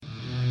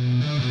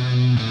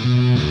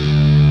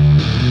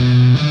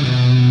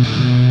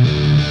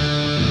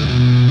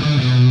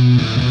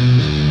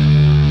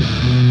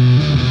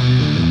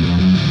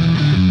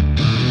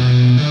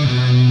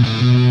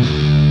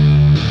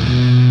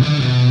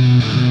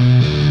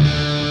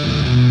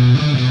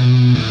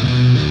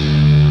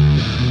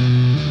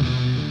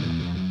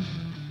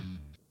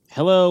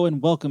Hello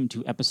and welcome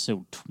to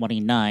episode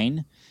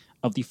 29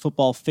 of the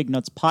Football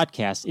Fignuts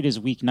podcast. It is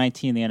week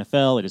 19 in the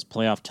NFL. It is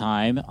playoff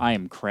time. I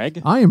am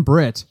Craig. I am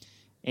Britt.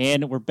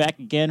 And we're back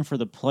again for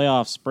the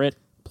playoffs, Britt.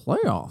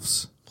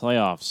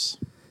 Playoffs.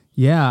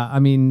 Yeah, I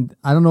mean,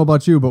 I don't know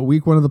about you, but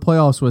week one of the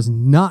playoffs was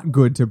not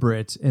good to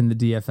Britt in the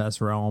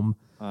DFS realm.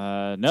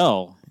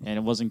 No, and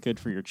it wasn't good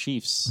for your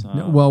Chiefs.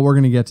 Well, we're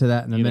going to get to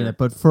that in a minute.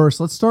 But first,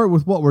 let's start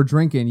with what we're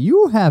drinking.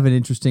 You have an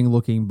interesting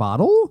looking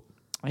bottle.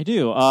 I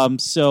do.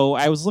 So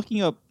I was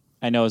looking up,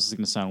 I know this is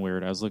going to sound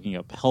weird, I was looking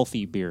up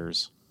healthier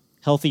beers.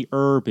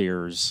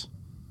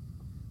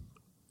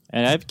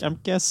 And I'm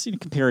guessing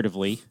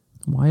comparatively.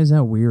 Why is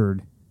that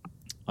weird?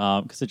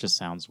 Because it just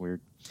sounds weird.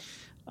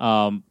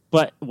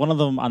 But one of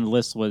them on the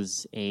list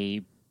was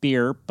a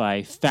beer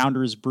by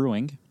Founders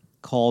Brewing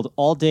called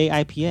All Day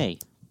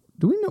IPA.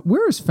 Do we know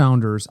where is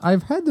Founders?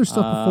 I've had their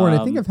stuff before, and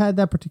I think I've had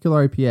that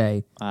particular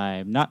IPA.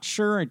 I'm not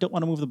sure. I don't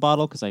want to move the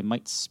bottle because I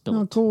might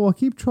spill it. Cool. Well,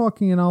 keep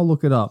talking, and I'll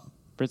look it up.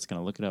 Britt's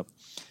gonna look it up.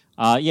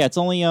 Yeah, it's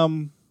only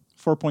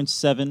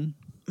 4.7.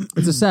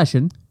 It's a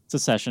session. It's a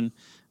session.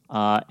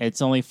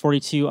 It's only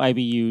 42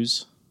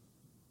 IBUs,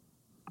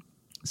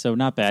 so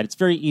not bad. It's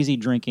very easy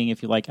drinking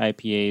if you like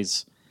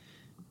IPAs.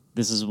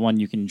 This is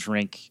one you can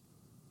drink.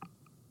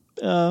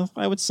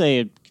 I would say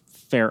a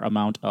fair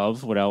amount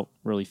of without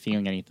really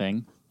feeling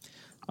anything.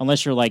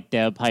 Unless you're like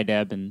Deb, hi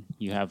Deb, and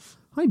you have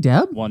Hi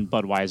Deb. one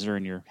Budweiser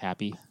and you're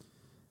happy.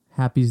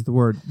 Happy's the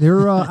word.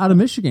 They're out of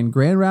Michigan,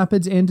 Grand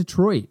Rapids and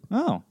Detroit.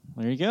 Oh,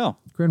 there you go.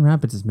 Grand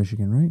Rapids is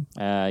Michigan,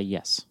 right?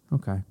 Yes.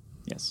 Okay.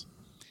 Yes.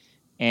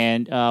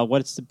 And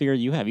what's the beer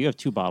you have? You have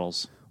two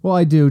bottles. Well,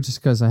 I do,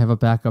 just because I have a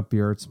backup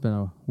beer. It's been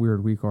a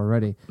weird week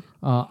already.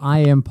 I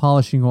am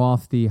polishing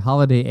off the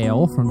Holiday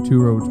Ale from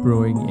Two Roads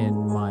Brewing in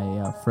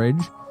my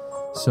fridge.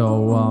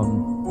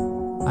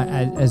 So,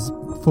 as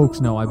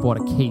folks know, I bought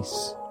a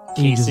case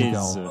ages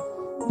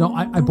ago. No,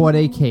 I bought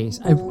a case.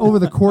 Over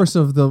the course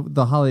of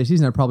the holiday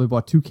season, I probably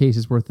bought 2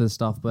 cases worth of this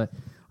stuff, but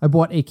I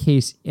bought a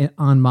case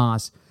en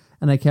masse,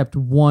 and I kept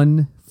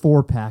 1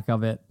 4-pack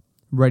of it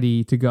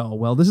ready to go.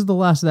 Well, this is the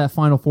last of that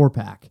final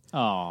 4-pack.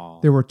 Oh.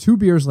 There were 2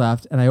 beers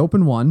left, and I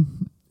opened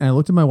one, and I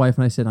looked at my wife,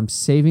 and I said, I'm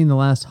saving the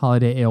last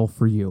Holiday Ale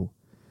for you.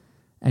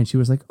 And she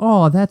was like,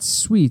 oh, that's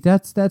sweet.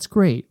 That's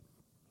great.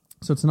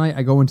 So tonight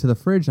I go into the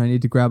fridge, and I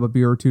need to grab a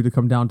beer or 2 to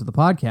come down to the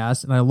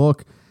podcast, and I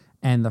look,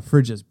 and the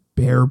fridge is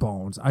bare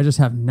bones. I just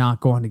have not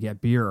gone to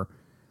get beer.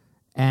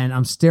 And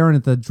I'm staring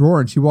at the drawer,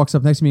 and she walks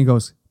up next to me and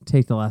goes,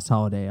 take the last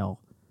Holiday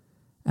Ale.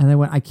 And I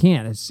went, I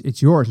can't.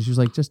 It's yours. And she was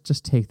like,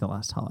 just take the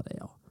last Holiday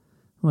Ale.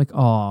 I'm like,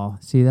 oh,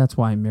 see, that's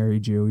why I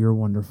married you. You're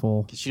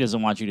wonderful. She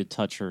doesn't want you to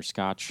touch her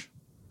scotch.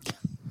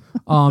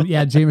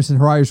 Yeah, Jameson,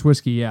 her Irish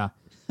whiskey, yeah.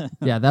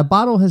 Yeah, that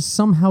bottle has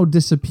somehow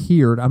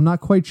disappeared. I'm not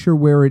quite sure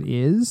where it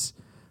is.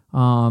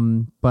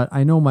 But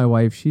I know my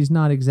wife, she's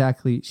not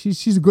exactly,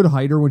 she's a good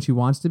hider when she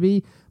wants to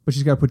be, but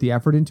she's got to put the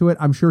effort into it.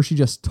 I'm sure she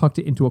just tucked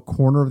it into a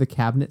corner of the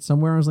cabinet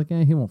somewhere. I was like,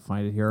 he won't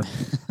find it here.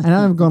 And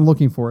I haven't gone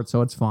looking for it,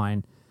 so it's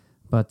fine.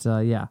 But,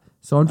 yeah.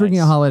 So I'm drinking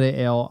a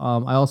Holiday Ale.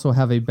 I also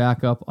have a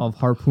backup of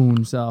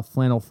Harpoon's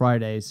Flannel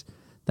Fridays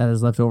that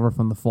is left over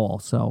from the fall.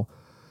 So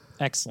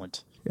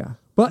excellent. Yeah.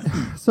 But,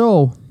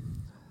 so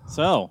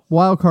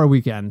wild card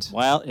weekend.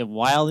 While it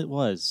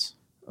was.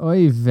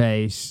 Oy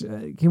vey.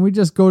 Can we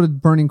just go to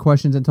burning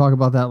questions and talk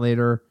about that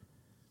later?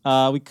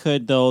 We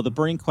could, though. The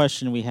burning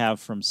question we have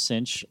from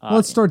Cinch.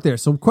 Let's start there.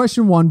 So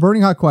question 1,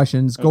 burning hot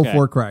questions. Go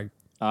for it, Craig.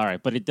 All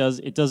right, but it does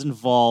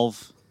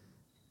involve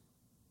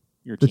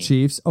your team. The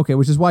Chiefs. Okay,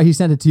 which is why he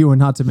sent it to you and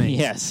not to me.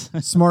 Yes.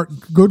 Smart.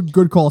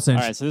 Good call, Cinch.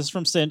 All right, so this is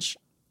from Cinch.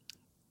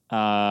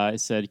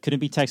 It said, couldn't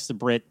be text to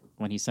Britt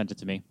when he sent it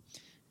to me.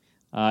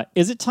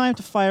 Is it time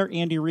to fire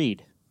Andy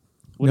Reid?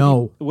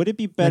 Would it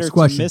be better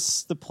to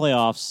miss the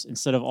playoffs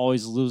instead of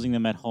always losing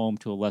them at home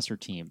to a lesser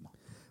team?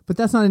 But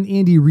that's not an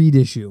Andy Reid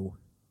issue.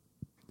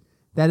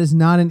 That is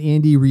not an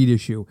Andy Reid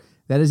issue.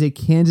 That is a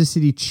Kansas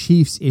City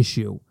Chiefs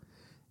issue.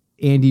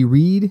 Andy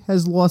Reid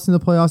has lost in the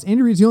playoffs.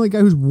 Andy Reid's the only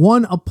guy who's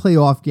won a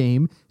playoff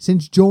game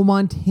since Joe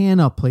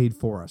Montana played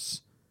for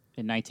us.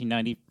 In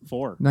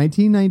 1994.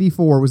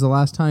 1994 was the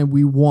last time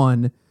we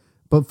won.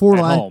 But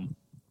home.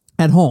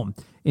 At home.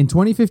 In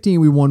 2015,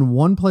 we won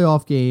 1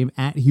 playoff game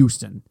at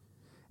Houston.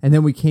 And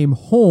then we came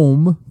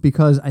home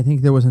because I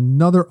think there was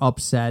another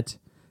upset.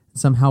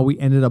 Somehow we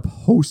ended up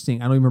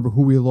hosting. I don't remember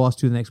who we lost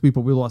to the next week,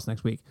 but we lost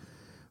next week.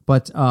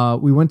 But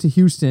we went to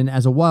Houston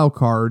as a wild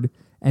card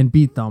and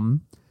beat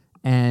them.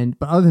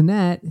 But other than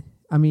that,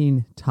 I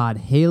mean, Todd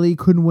Haley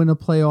couldn't win a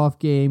playoff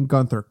game.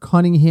 Gunther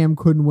Cunningham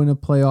couldn't win a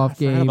playoff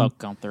game. I forgot about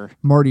Gunther.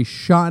 Marty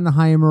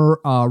Schottenheimer.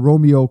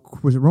 Romeo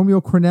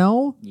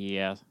Crennel?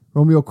 Yeah.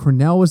 Romeo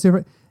Crennel was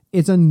there.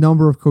 It's a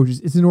number of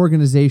coaches. It's an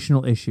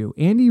organizational issue.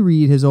 Andy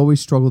Reid has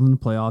always struggled in the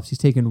playoffs. He's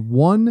taken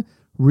 1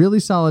 really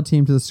solid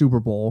team to the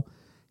Super Bowl.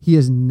 He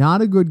is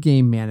not a good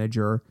game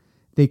manager.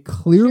 They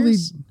clearly...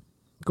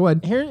 Go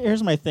ahead.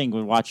 Here's my thing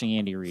with watching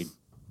Andy Reid.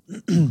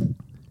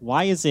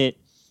 Why is it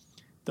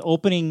the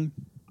opening,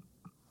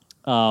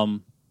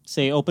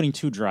 opening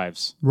 2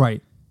 drives?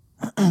 Right.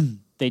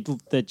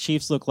 The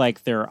Chiefs look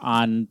like they're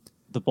on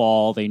the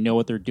ball. They know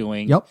what they're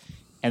doing. Yep.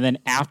 And then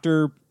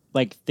after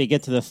like they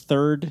get to their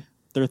third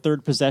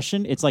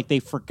possession, it's like they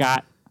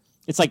forgot.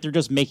 It's like they're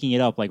just making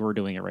it up like we're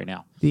doing it right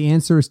now. The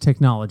answer is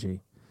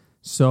technology.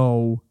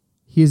 So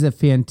he's a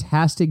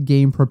fantastic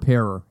game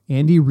preparer.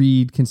 Andy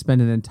Reid can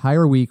spend an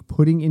entire week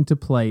putting into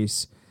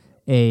place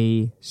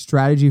a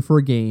strategy for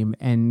a game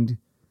and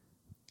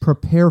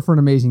prepare for an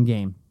amazing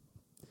game.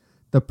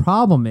 The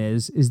problem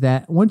is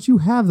that once you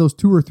have those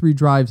 2 or 3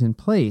 drives in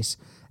place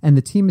and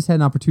the team has had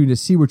an opportunity to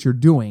see what you're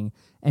doing,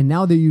 and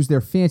now they use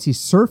their fancy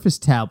Surface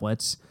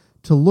tablets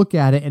to look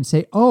at it and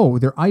say, oh,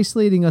 they're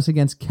isolating us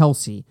against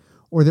Kelsey,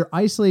 or they're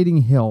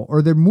isolating Hill,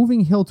 or they're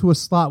moving Hill to a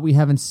slot we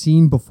haven't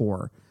seen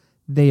before.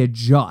 They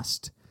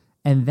adjust.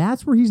 And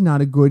that's where he's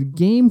not a good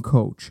game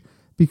coach,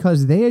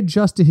 because they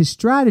adjust to his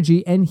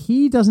strategy and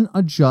he doesn't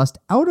adjust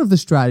out of the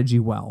strategy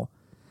well.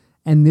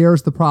 And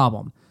there's the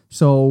problem.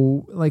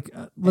 So, like,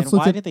 let's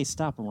look at... why did they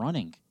stop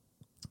running?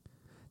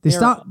 They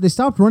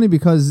stopped running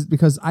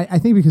because I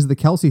think because of the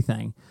Kelsey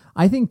thing.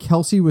 I think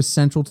Kelsey was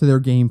central to their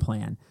game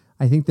plan.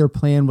 I think their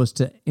plan was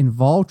to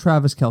involve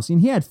Travis Kelce,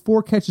 and he had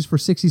 4 catches for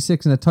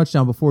 66 and a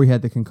touchdown before he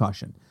had the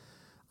concussion.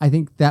 I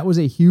think that was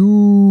a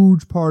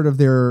huge part of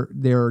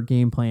their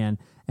game plan.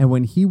 And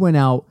when he went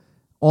out,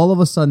 all of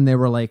a sudden they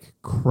were like,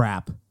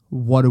 crap,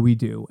 what do we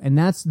do? And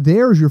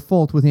there's your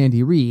fault with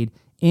Andy Reid.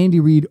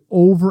 Andy Reid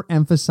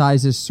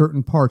overemphasizes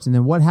certain parts. And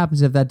then what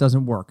happens if that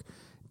doesn't work?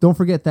 Don't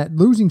forget that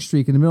losing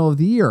streak in the middle of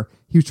the year.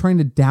 He was trying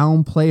to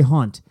downplay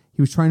Hunt.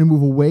 He was trying to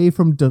move away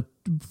from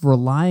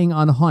relying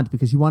on Hunt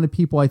because he wanted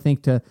people, I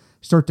think, to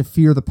start to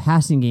fear the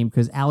passing game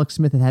because Alex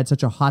Smith had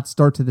such a hot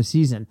start to the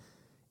season.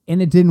 And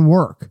it didn't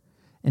work.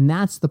 And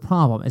that's the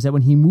problem, is that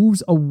when he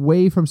moves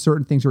away from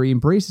certain things or he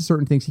embraces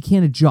certain things, he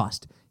can't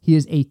adjust. He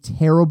is a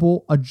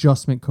terrible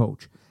adjustment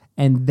coach.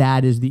 And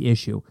that is the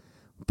issue.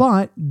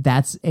 But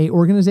that's a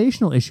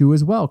organizational issue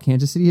as well.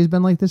 Kansas City has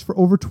been like this for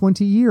over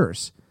 20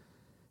 years.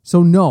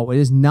 So no, it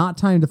is not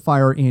time to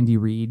fire Andy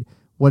Reid.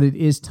 What it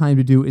is time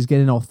to do is get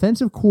an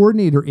offensive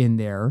coordinator in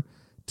there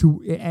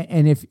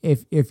and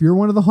if you're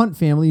one of the Hunt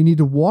family, you need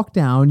to walk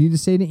down, you need to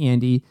say to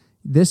Andy,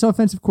 this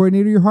offensive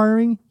coordinator you're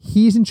hiring,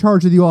 he's in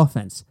charge of the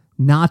offense,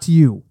 not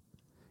you.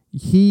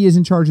 He is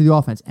in charge of the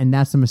offense, and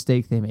that's the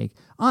mistake they make.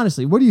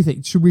 Honestly, what do you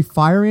think? Should we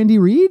fire Andy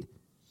Reid?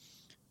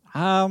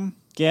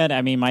 Yeah,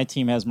 I mean, my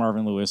team has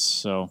Marvin Lewis,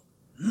 so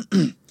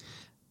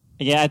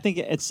yeah, I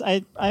think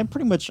I'm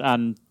pretty much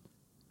on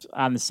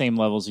the same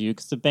level as you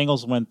because the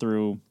Bengals went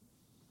through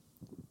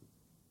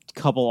a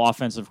couple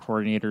offensive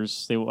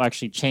coordinators. They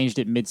actually changed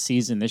it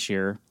mid-season this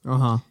year.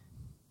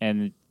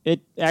 And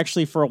it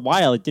actually, for a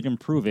while, it did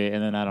improve it,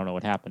 and then I don't know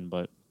what happened,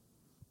 but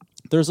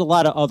there's a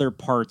lot of other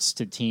parts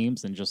to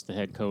teams than just the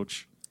head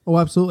coach. Oh,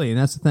 absolutely, and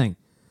that's the thing.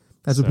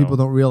 That's what people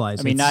don't realize.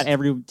 I mean, not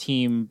every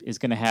team is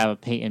going to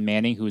have Peyton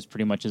Manning, who is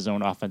pretty much his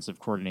own offensive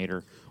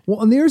coordinator.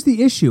 Well, and there's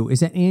the issue,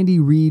 is that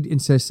Andy Reid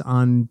insists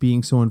on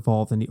being so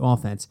involved in the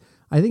offense.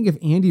 I think if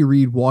Andy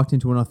Reid walked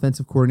into an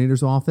offensive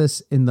coordinator's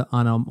office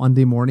on a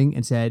Monday morning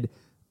and said,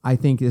 I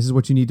think this is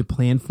what you need to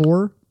plan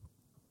for,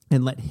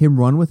 and let him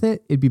run with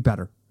it, it'd be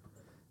better.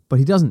 But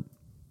he doesn't.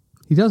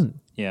 He doesn't.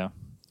 Yeah.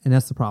 And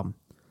that's the problem.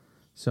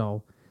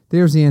 So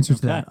there's the answer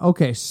to that.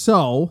 Okay,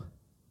 so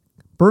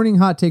burning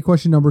hot take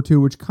question number 2,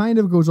 which kind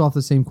of goes off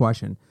the same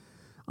question.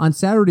 On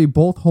Saturday,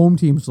 both home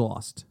teams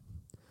lost.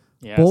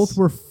 Yes. Both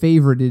were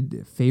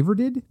favored.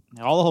 Favored?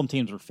 All the home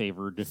teams were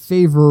favored.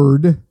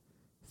 Favored.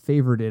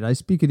 I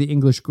speak of the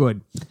English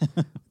good.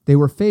 They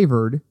were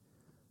favored.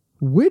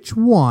 Which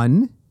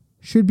one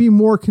should be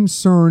more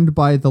concerned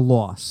by the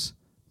loss?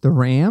 The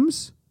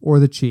Rams or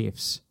the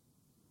Chiefs?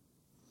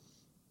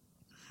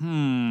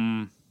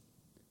 That's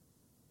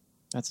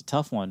a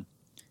tough one.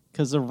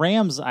 Because the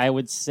Rams, I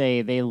would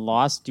say, they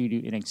lost due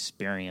to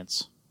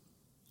inexperience.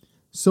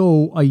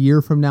 So a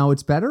year from now,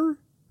 it's better?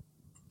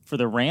 For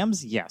the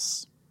Rams,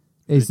 yes.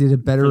 Is it a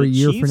better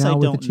year Chiefs, for now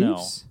with the know.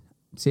 Chiefs?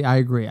 See, I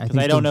agree. Because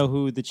I don't know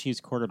who the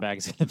Chiefs quarterback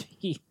is going to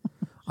be.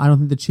 I don't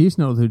think the Chiefs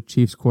know who the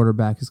Chiefs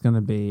quarterback is going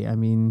to be. I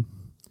mean,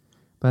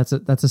 that's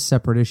a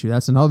separate issue.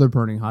 That's another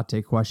burning hot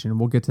take question, and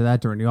we'll get to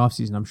that during the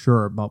offseason, I'm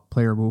sure, about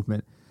player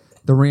movement.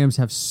 The Rams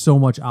have so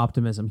much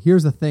optimism.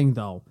 Here's the thing,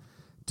 though.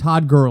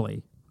 Todd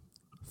Gurley,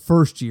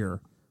 first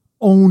year,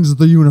 owns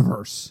the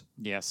universe.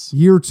 Yes.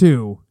 Year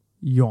 2,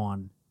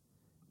 yawn.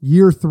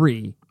 Year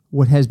 3,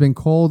 what has been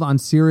called on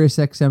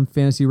SiriusXM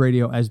Fantasy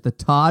Radio as the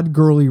Todd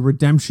Gurley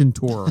Redemption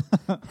Tour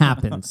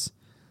happens.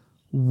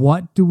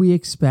 What do we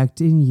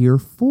expect in year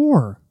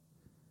 4?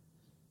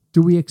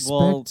 Do we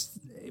expect...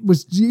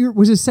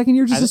 was his second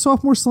year just a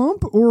sophomore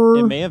slump? Or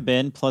it may have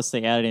been, plus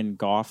they added in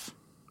Goff.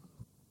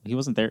 He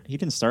wasn't there. He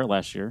didn't start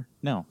last year.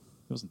 No,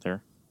 he wasn't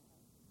there.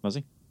 Was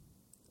he?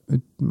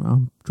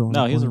 No,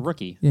 he was a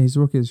rookie. Yeah, he's a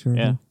rookie this year.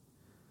 Yeah.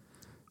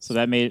 So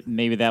that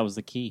maybe that was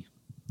the key.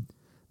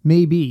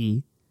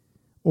 Maybe.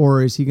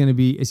 Or is he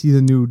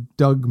the new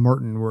Doug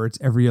Martin where it's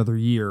every other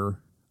year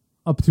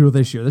up through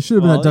this year? This should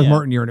have been a Doug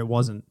Martin year and it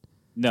wasn't.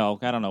 No,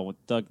 I don't know what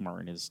Doug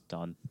Martin has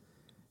done.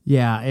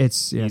 Yeah,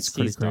 it's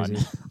pretty crazy.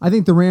 Done. I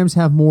think the Rams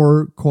have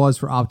more cause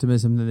for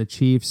optimism than the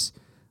Chiefs.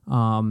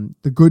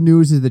 The good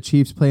news is the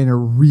Chiefs play in a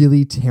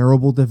really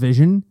terrible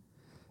division.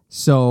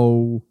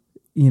 So,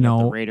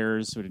 the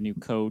Raiders with a new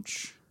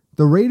coach.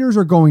 The Raiders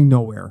are going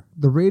nowhere.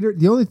 The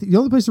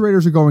only place the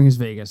Raiders are going is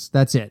Vegas.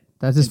 That's it.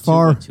 That's as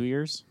far. 2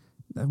 years?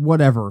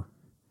 Whatever.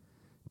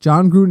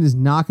 John Gruden is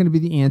not going to be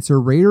the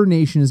answer. Raider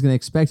Nation is going to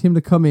expect him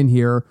to come in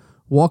here,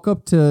 walk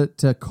up to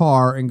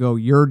Carr and go,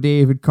 "You're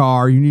David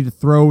Carr. You need to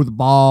throw the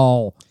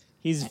ball."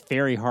 He's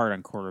very hard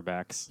on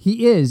quarterbacks.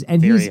 He is,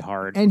 and very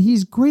hard, and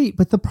he's great.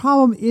 But the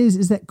problem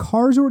is that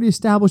Carr's already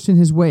established in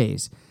his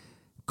ways.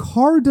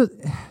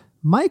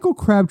 Michael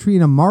Crabtree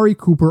and Amari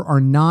Cooper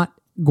are not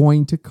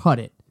going to cut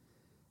it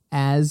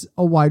as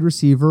a wide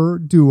receiver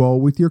duo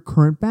with your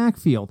current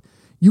backfield.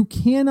 You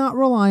cannot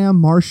rely on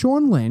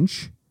Marshawn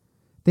Lynch.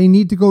 They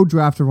need to go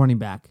draft a running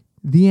back.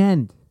 The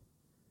end.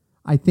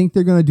 I think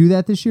they're going to do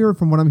that this year.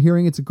 From what I'm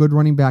hearing, it's a good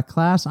running back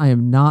class. I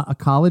am not a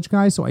college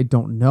guy, so I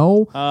don't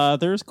know.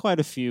 There's quite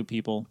a few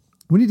people.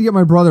 We need to get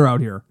my brother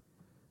out here.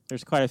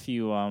 There's quite a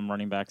few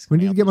running backs. We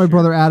need to get my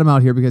brother Adam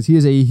out here because he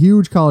is a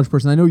huge college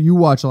person. I know you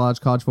watch a lot of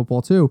college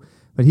football too,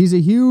 but he's a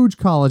huge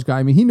college guy.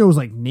 I mean, he knows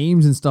like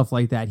names and stuff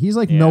like that. He's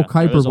like Mel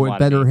Kiper but with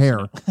better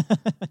hair.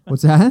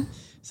 What's that?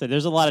 So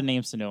there's a lot of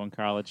names to know in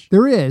college.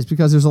 There is,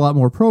 because there's a lot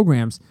more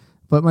programs.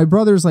 But my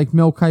brother's like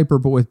Mel Kiper,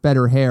 but with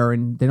better hair,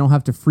 and they don't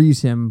have to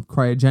freeze him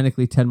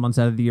cryogenically 10 months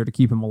out of the year to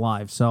keep him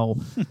alive. So,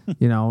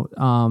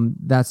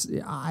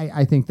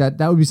 I think that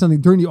would be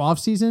something during the off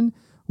season.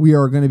 We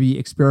are going to be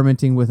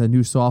experimenting with a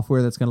new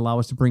software that's going to allow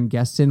us to bring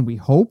guests in. We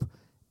hope.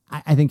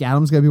 I think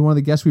Adam's going to be one of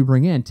the guests we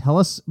bring in. Tell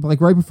us,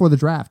 like right before the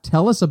draft,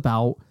 tell us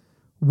about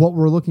what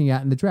we're looking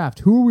at in the draft.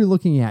 Who are we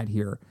looking at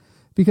here?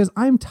 Because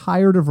I'm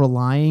tired of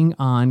relying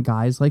on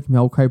guys like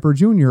Mel Kiper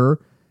Jr.,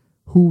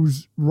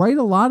 who's right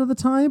a lot of the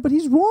time, but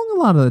he's wrong a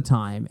lot of the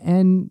time.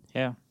 And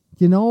yeah,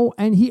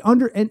 and there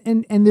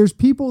are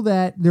people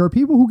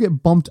who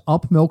get bumped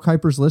up Mel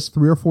Kiper's list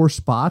 3 or 4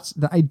 spots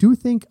that I do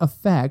think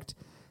affect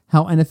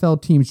how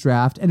NFL teams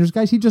draft. And there's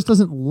guys he just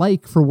doesn't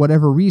like for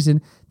whatever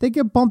reason. They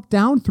get bumped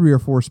down 3 or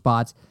 4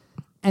 spots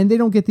and they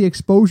don't get the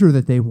exposure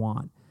that they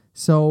want.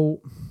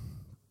 So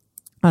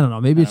I don't know.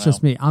 Maybe it's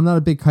just me. I'm not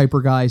a big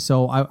Kiper guy,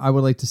 so I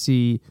would like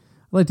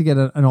to get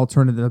an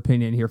alternative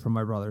opinion here from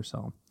my brother.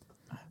 So,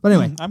 but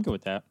anyway, I'm good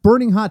with that.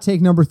 Burning hot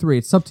take number 3.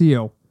 It's up to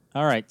you.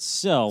 All right.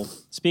 So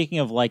speaking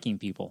of liking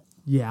people.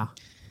 Yeah.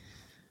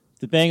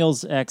 The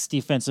Bengals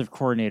ex-defensive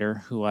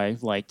coordinator, who I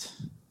liked,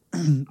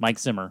 Mike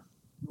Zimmer.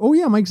 Oh,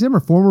 yeah, Mike Zimmer,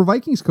 former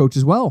Vikings coach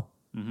as well.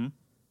 Mm-hmm.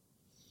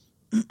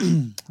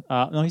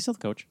 No, he's still the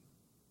coach.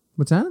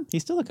 What's that?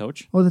 He's still the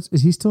coach. Oh,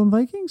 is he still in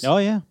Vikings? Oh,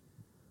 yeah.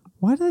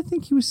 Why did I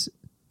think he was...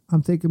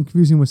 I'm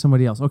confusing with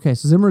somebody else. Okay,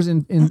 so Zimmer's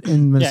in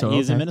Minnesota. Yeah,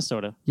 he's in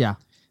Minnesota. Yeah.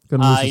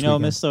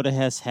 Minnesota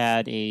has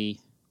had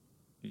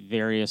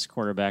various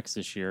quarterbacks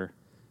this year.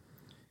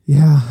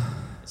 Yeah.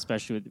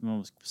 Especially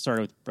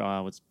started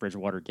with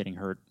Bridgewater getting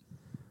hurt.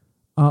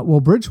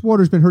 Well,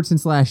 Bridgewater's been hurt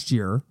since last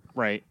year.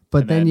 Right.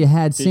 But then you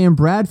had Sam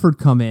Bradford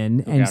come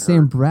in, and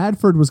Sam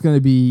Bradford was going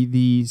to be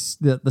the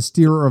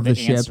steerer of the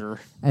ship. Answer.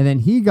 And then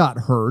he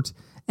got hurt,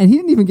 and he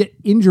didn't even get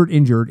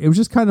injured. It was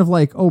just kind of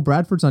like, oh,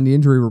 Bradford's on the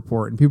injury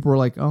report. And people were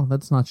like, oh,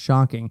 that's not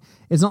shocking.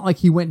 It's not like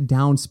he went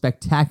down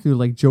spectacular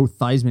like Joe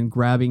Theismann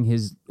grabbing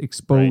his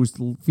exposed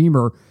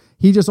femur.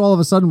 He just all of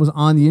a sudden was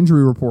on the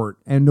injury report,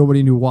 and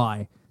nobody knew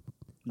why.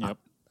 Yep.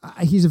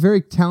 He's a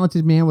very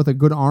talented man with a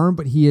good arm,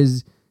 but he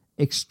is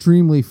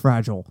extremely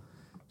fragile.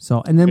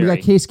 So, and then we got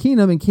Case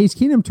Keenum, and Case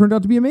Keenum turned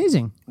out to be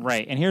amazing.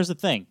 Right, and here's the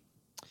thing.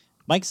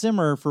 Mike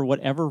Zimmer, for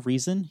whatever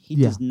reason, he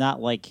does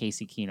not like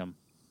Casey Keenum.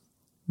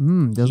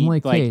 Doesn't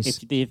like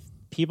Case. If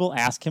people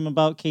ask him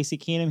about Casey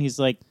Keenum, he's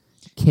like...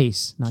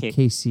 Case, not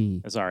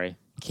Casey. Sorry,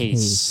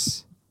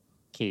 Case.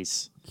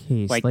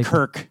 Like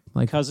Kirk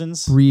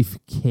Cousins?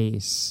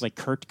 Briefcase. Like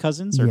Kirk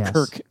Cousins or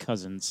Kirk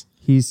Cousins?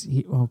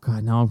 Oh,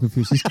 God, now I'm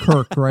confused. He's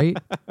Kirk, right?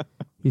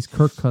 He's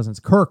Kirk Cousins.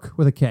 Kirk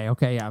with a K.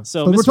 Okay, yeah.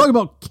 So but we're talking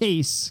about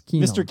Case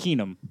Keenum. Mr.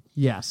 Keenum.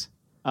 Yes.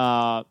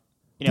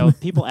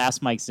 People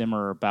ask Mike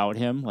Zimmer about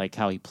him, like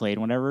how he played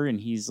whenever, and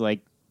he's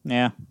like,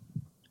 "Yeah,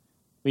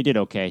 we did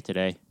okay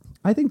today."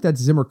 I think that's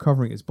Zimmer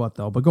covering his butt,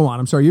 though. But go on.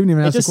 I'm sorry, you didn't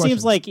even ask the question.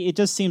 It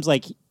just seems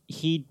like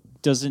he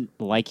doesn't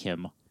like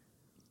him.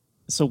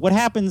 So what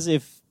happens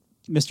if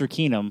Mr.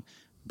 Keenum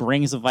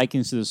brings the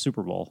Vikings to the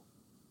Super Bowl?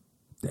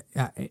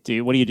 What do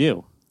you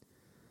do?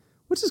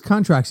 What's his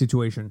contract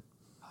situation?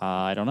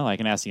 I don't know. I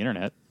can ask the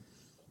internet.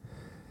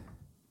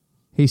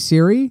 Hey,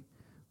 Siri,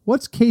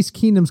 what's Case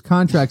Keenum's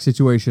contract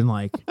situation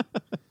like?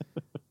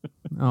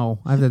 Oh,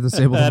 I have that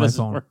disabled on my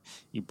phone.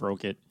 You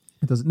broke it.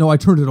 It doesn't. No, I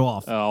turned it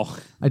off. Oh.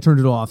 I turned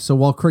it off. So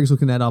while Craig's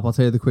looking that up, I'll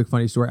tell you the quick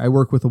funny story. I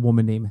work with a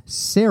woman named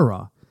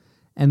Sarah,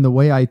 and the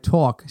way I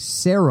talk,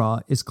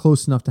 Sarah is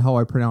close enough to how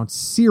I pronounce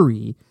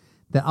Siri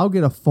that I'll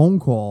get a phone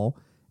call,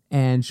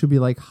 and she'll be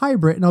like, "Hi,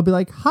 Britt," and I'll be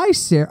like, "Hi,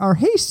 Sarah," or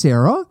 "Hey,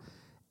 Sarah,"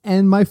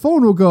 and my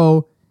phone will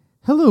go,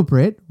 "Hello,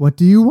 Britt, what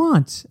do you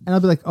want?" And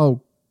I'll be like,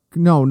 "Oh,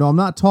 no, I'm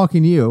not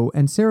talking to you."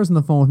 And Sarah's on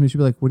the phone with me. She'll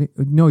be like,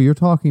 "No, you're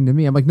talking to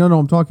me." I'm like, no,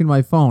 I'm talking to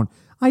my phone.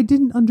 I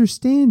didn't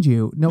understand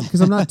you. No, because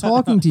I'm not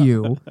talking to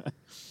you.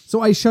 So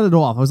I shut it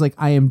off. I was like,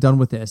 I am done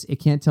with this. It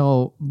can't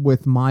tell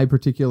with my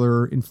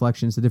particular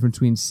inflections the difference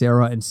between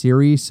Sarah and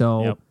Siri.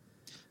 So,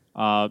 he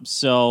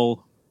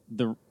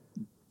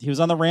was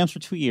on the Rams for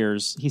 2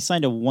 years. He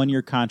signed a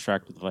 1-year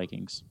contract with the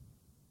Vikings.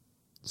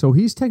 So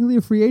he's technically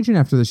a free agent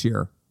after this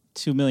year.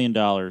 $2 million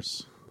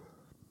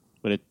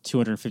with a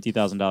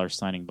 $250,000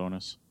 signing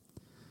bonus.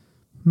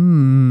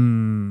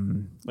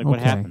 What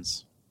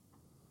happens?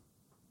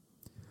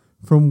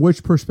 From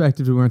which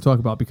perspective do we want to talk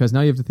about? Because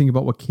now you have to think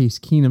about what Case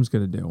Keenum's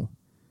going to do.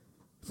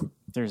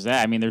 There's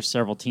that. I mean, there's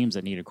several teams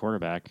that need a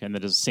quarterback, and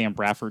then does Sam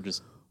Bradford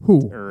just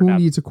who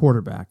needs a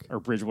quarterback, or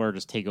Bridgewater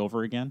just take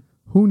over again?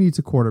 Who needs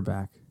a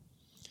quarterback?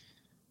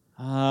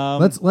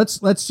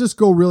 Let's just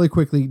go really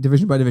quickly,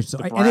 division by division. So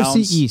NFC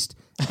East,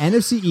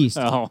 NFC East.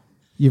 Oh,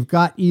 you've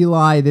got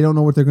Eli. They don't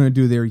know what they're going to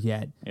do there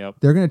yet. Yep.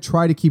 They're going to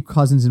try to keep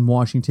Cousins in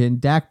Washington.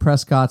 Dak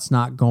Prescott's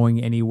not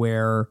going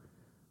anywhere.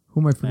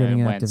 Who am I forgetting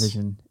in that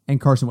division? And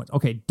Carson Wentz.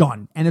 Okay,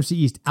 done. NFC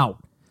East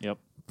out. Yep.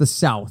 The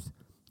South.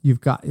 You've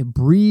got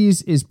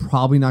Breeze is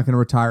probably not going to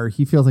retire.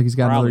 He feels like he's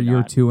got another year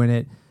or two in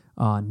it.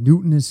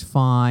 Newton is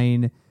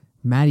fine.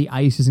 Matty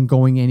Ice isn't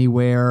going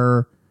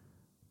anywhere.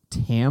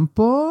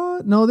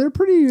 Tampa? No, they're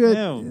pretty good.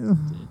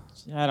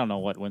 I don't know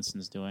what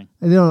Winston's doing.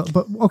 I don't,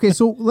 but okay,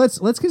 so let's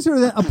consider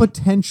that a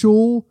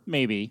potential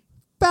maybe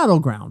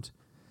battleground.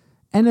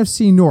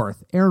 NFC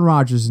North. Aaron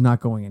Rodgers is not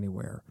going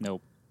anywhere.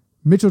 Nope.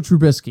 Mitchell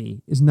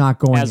Trubisky is not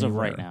going as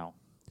anywhere. of right now.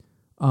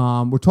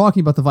 We're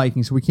talking about the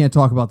Vikings, so we can't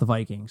talk about the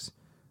Vikings.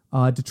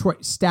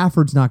 Detroit,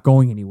 Stafford's not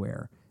going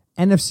anywhere.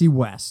 NFC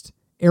West,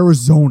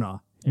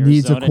 Arizona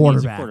needs a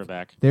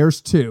quarterback. There's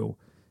two.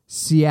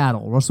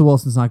 Seattle, Russell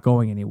Wilson's not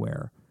going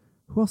anywhere.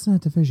 Who else in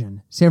that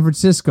division? San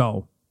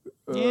Francisco.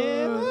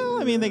 Yeah,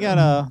 well, I mean they got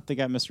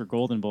Mr.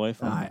 Golden Boy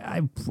from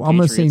I'm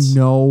going to say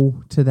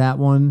no to that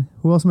one.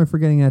 Who else am I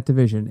forgetting in that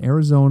division?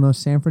 Arizona,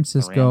 San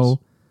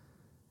Francisco,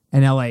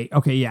 and LA.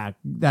 Okay, yeah,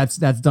 that's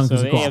done. So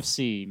the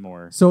AFC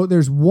more. So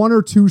there's one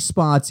or two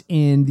spots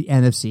in the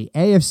NFC.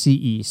 AFC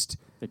East.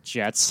 The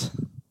Jets.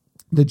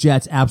 The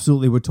Jets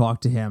absolutely would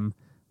talk to him.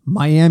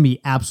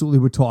 Miami absolutely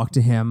would talk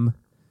to him.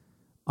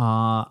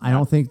 I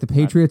don't think the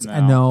Patriots.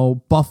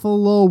 No.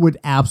 Buffalo would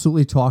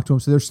absolutely talk to him.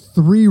 So there's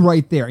three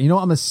right there. You know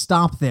what? I'm going to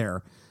stop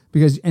there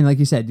because, and like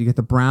you said, you get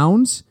the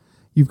Browns.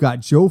 You've got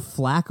Joe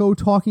Flacco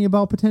talking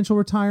about potential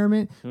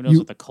retirement. Who knows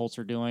what the Colts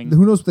are doing?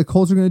 Who knows what the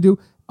Colts are going to do?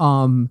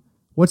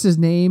 What's his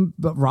name?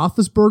 But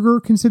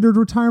Roethlisberger considered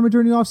retirement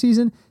during the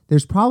offseason.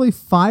 There's probably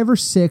 5 or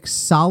 6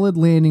 solid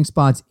landing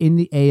spots in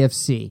the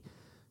AFC.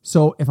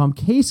 So if I'm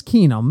Case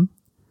Keenum,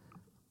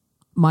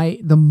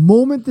 the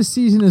moment the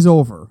season is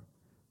over,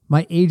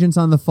 my agent's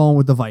on the phone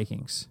with the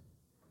Vikings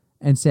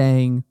and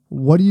saying,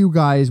 what's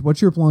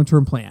your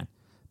long-term plan?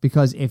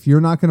 Because if you're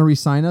not going to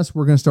re-sign us,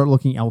 we're going to start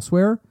looking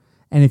elsewhere.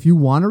 And if you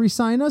want to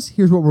re-sign us,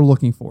 here's what we're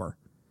looking for.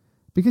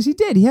 Because he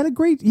did. He had a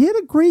great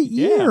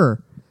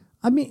year.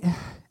 I mean,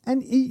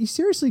 and he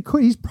seriously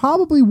could. He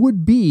probably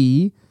would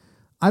be,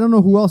 I don't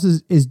know who else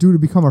is due to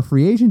become a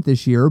free agent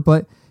this year,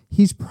 but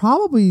he's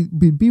probably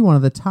be one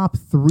of the top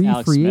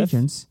 3 free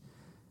agents.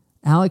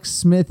 Alex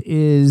Smith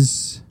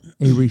is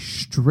a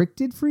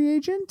restricted free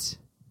agent?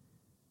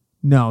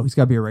 No, he's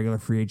got to be a regular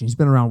free agent. He's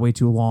been around way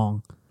too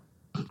long.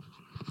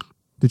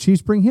 The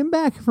Chiefs bring him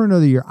back for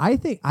another year. I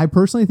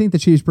personally think the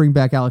Chiefs bring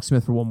back Alex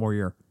Smith for one more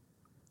year.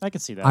 I can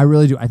see that. I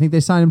really do. I think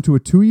they sign him to a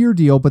 2-year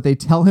deal, but they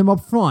tell him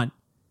up front,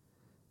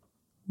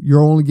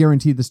 you're only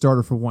guaranteed the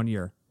starter for 1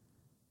 year.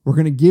 We're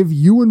going to give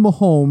you and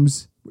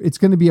Mahomes, it's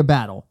going to be a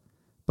battle.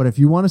 But if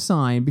you want to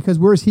sign, because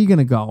where is he going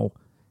to go?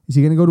 Is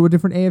he going to go to a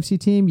different AFC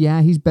team?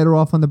 Yeah, he's better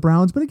off on the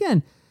Browns. But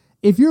again,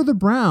 if you're the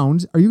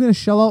Browns, are you going to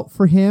shell out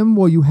for him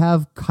while you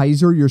have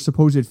Kaiser, your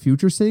supposed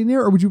future, sitting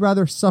there? Or would you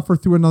rather suffer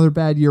through another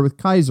bad year with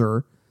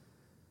Kaiser?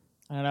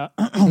 I don't know.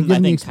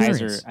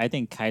 I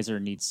think Kaiser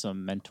needs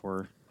some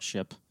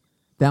mentorship.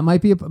 That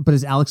might be, but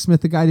is Alex Smith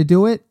the guy to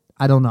do it?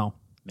 I don't know.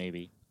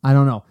 Maybe. I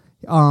don't know.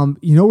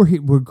 You know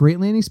where a great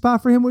landing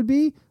spot for him would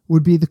be?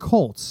 Would be the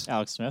Colts.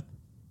 Alex Smith?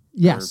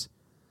 Yes.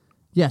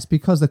 Yes,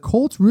 because the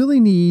Colts really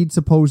need,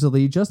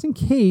 supposedly, just in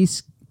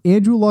case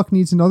Andrew Luck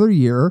needs another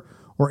year,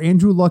 or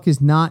Andrew Luck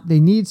is not, they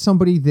need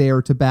somebody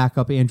there to back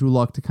up Andrew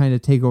Luck to kind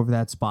of take over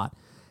that spot.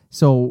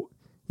 So,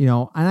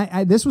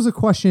 and this was a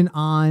question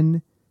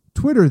on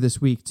Twitter this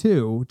week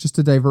too, just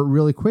to divert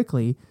really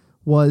quickly,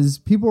 was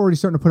people were already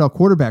starting to put out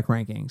quarterback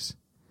rankings.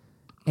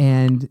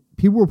 And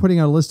people were putting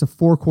out a list of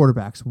 4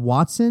 quarterbacks.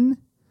 Watson,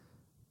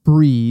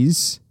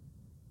 Breeze,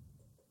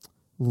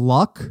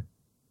 Luck.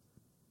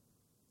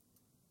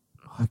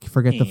 I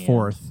forget the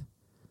fourth.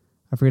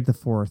 I think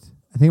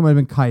it might have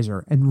been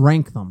Kaiser. And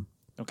rank them.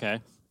 Okay.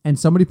 And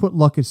somebody put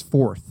Luck as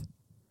 4th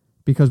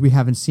because we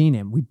haven't seen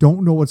him. We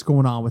don't know what's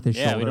going on with his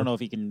shoulder. Yeah, we don't know if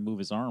he can move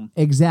his arm.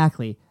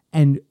 Exactly.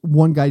 And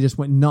one guy just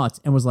went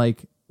nuts and was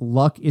like,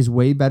 Luck is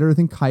way better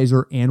than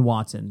Kaiser and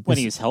Watson. When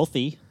he's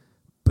healthy.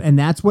 And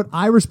that's what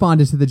I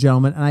responded to the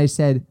gentleman. And I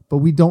said, but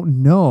we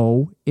don't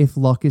know if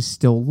Luck is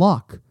still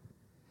Luck.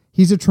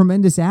 He's a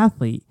tremendous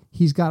athlete.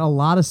 He's got a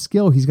lot of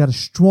skill. He's got a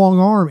strong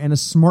arm and a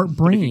smart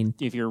brain.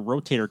 If your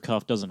rotator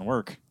cuff doesn't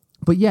work.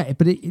 But yeah,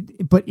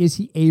 but is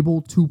he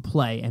able to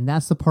play? And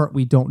that's the part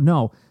we don't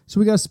know. So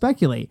we got to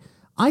speculate.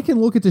 I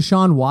can look at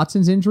Deshaun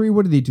Watson's injury.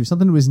 What did he do?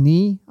 Something to his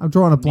knee? I'm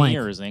drawing a blank. Knee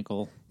or his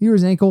ankle. Knee or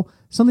his ankle.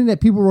 Something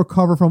that people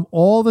recover from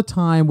all the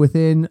time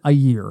within a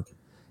year.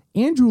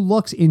 Andrew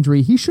Luck's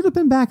injury, he should have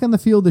been back on the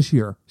field this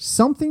year.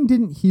 Something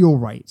didn't heal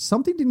right.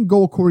 Something didn't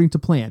go according to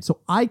plan. So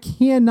I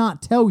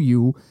cannot tell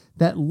you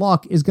that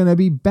Luck is going to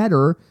be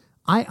better.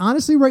 I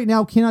honestly right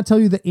now cannot tell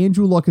you that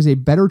Andrew Luck is a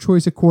better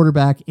choice at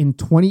quarterback in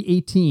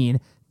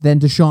 2018 than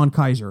Deshaun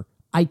Kaiser.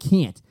 I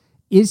can't.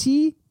 Is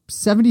he?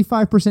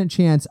 75%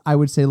 chance I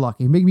would say Luck.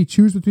 If you make me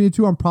choose between the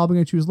two, I'm probably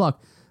going to choose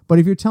Luck. But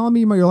if you're telling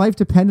me your life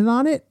depended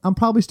on it, I'm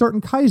probably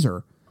starting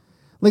Kaiser.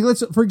 Like,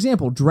 for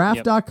example,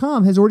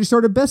 draft.com has already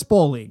started best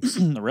ball leagues.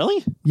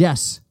 Really?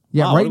 Yes.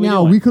 Yeah, wow, right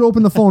now, we could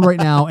open the phone right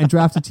now and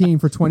draft a team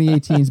for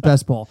 2018's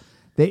best ball.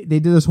 They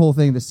did this whole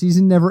thing. The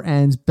season never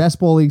ends. Best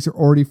ball leagues are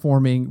already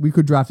forming. We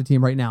could draft a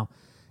team right now.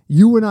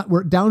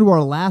 We're down to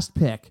our last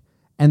pick,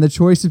 and the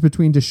choice is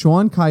between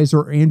Deshaun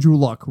Kaiser or Andrew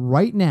Luck.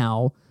 Right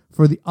now,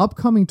 for the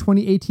upcoming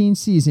 2018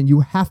 season,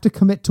 you have to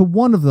commit to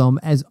one of them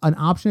as an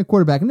option at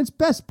quarterback, and it's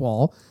best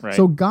ball. Right.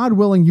 So, God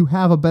willing, you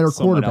have a better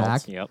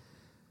quarterback. Yep.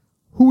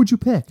 Who would you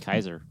pick?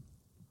 Kaiser.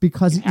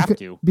 Because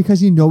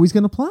you know he's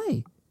going to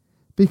play.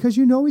 Because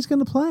you know he's going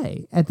to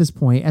play at this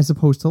point, as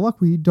opposed to Luck,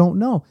 we don't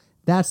know.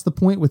 That's the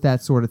point with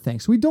that sort of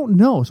thing. So we don't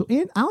know. So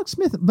Alex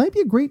Smith might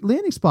be a great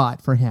landing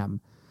spot for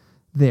him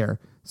there.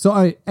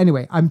 So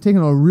anyway, I'm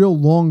taking a real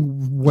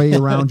long way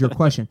around your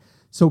question.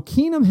 So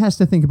Keenum has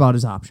to think about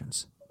his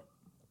options.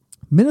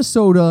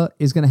 Minnesota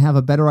is going to have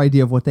a better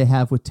idea of what they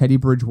have with Teddy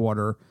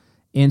Bridgewater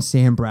and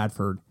Sam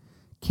Bradford.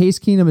 Case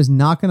Keenum is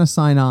not going to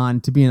sign on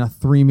to be in a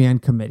 3-man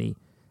committee.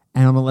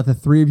 And I'm going to let the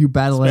three of you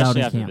battle it out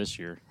in camp. This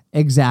year.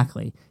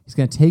 Exactly. He's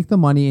going to take the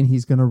money and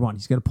he's going to run.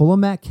 He's going to pull a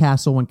Matt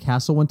Castle when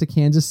Castle went to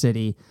Kansas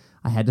City.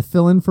 I had to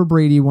fill in for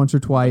Brady once or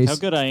twice. Look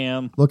how good I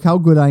am. Look how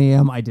good I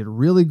am. I did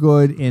really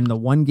good in the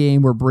one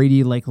game where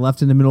Brady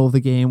left in the middle of the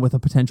game with a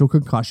potential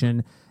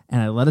concussion,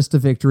 and I led us to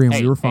victory, and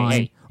we were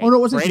fine. Oh, no, it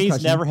wasn't Brady's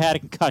concussion. never had a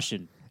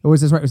concussion. It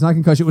was this right. It was not a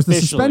concussion. It was the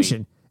Officially.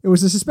 suspension. It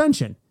was the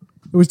suspension.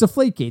 It was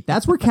Deflategate.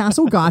 That's where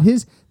Castle got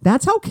his.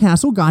 That's how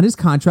Castle got his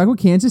contract with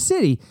Kansas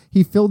City.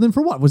 He filled in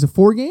for what? Was it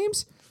 4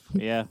 games?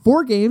 Yeah.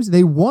 4 games.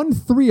 They won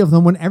 3 of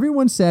them when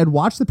everyone said,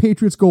 watch the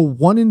Patriots go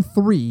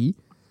 1-3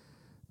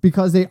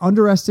 because they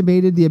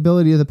underestimated the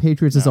ability of the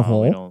Patriots as a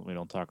whole. We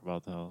don't talk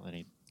about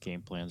any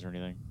game plans or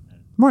anything.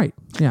 Right.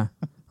 Yeah.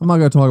 I'm not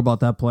going to talk about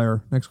that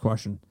player. Next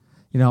question.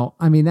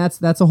 I mean,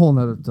 that's a whole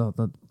nother.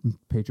 The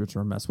Patriots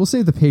are a mess. We'll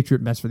save the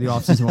Patriot mess for the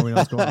offseason when we know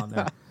what's going on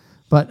there.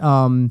 But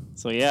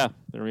so yeah,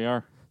 there we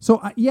are.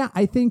 So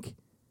I think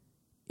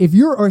if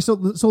you're so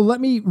let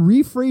me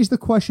rephrase the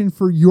question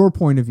for your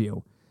point of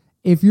view.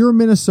 If you're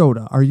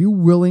Minnesota, are you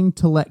willing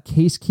to let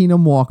Case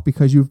Keenum walk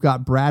because you've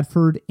got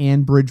Bradford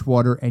and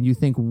Bridgewater and you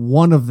think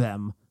one of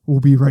them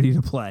will be ready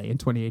to play in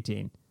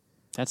 2018?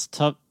 That's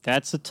tough.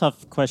 That's a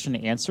tough question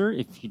to answer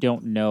if you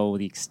don't know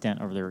the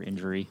extent of their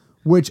injury.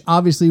 Which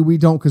obviously we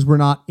don't because we're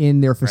not in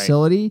their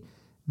facility. Right.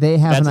 They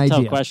have an idea. That's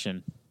a tough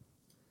question.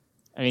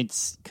 I mean,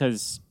 it's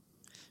because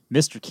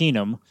Mr.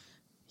 Keenum,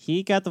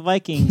 he got the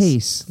Vikings.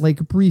 Case, like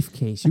a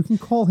briefcase. You can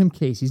call him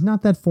Case. He's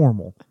not that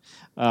formal.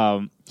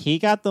 He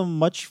got them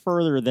much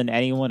further than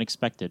anyone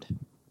expected.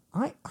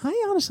 I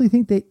honestly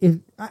think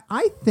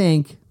I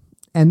think,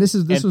 and this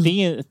was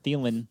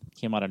Thielen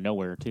came out of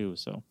nowhere too.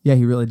 So yeah,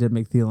 he really did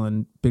make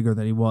Thielen bigger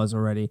than he was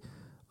already.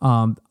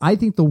 I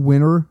think the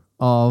winner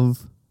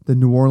of the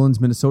New Orleans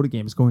Minnesota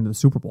game is going to the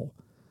Super Bowl.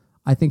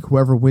 I think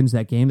whoever wins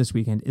that game this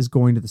weekend is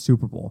going to the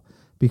Super Bowl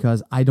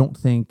because I don't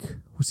think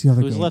what's the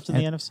other Who's game? left in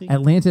the NFC?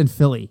 Atlanta and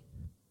Philly.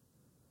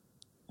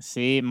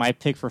 See, my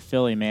pick for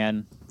Philly,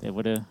 man, it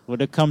would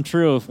have come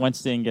true if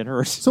Wentz didn't get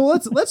hurt. So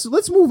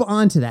let's move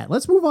on to that.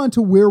 Let's move on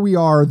to where we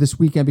are this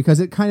weekend because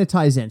it kind of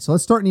ties in. So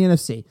let's start in the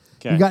NFC.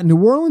 Okay. You got New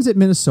Orleans at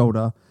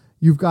Minnesota.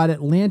 You've got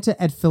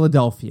Atlanta at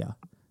Philadelphia.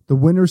 The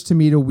winners to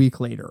meet a week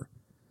later.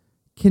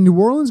 Can New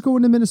Orleans go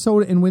into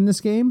Minnesota and win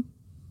this game?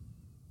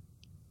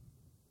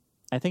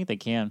 I think they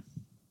can.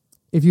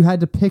 If you had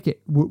to pick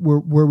it,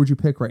 where would you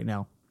pick right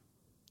now?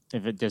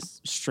 If it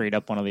just straight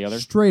up one or the other?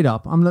 Straight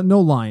up.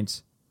 No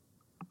lines.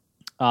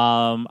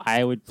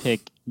 I would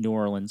pick New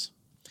Orleans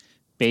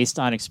based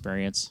on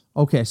experience.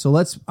 Okay, so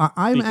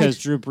because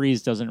Drew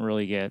Brees doesn't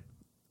really get.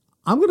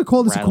 I'm going to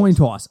call this rattled. A coin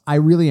toss. I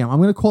really am. I'm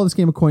going to call this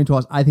game a coin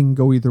toss. I think it can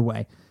go either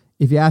way.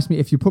 If you ask me,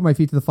 if you put my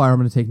feet to the fire, I'm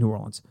going to take New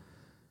Orleans.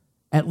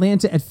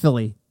 Atlanta at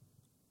Philly.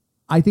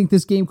 I think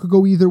this game could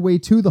go either way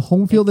too. The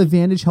home field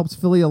advantage helps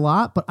Philly a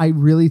lot, but I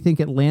really think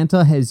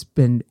Atlanta has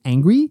been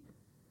angry.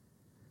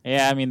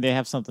 Yeah, I mean, they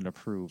have something to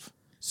prove.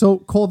 So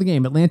call the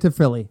game,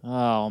 Atlanta-Philly.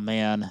 Oh,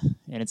 man.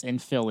 And it's in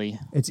Philly.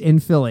 It's in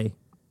Philly.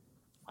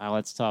 Wow,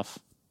 that's tough.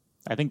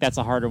 I think that's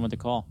a harder one to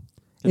call.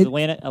 Because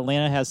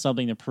Atlanta has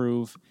something to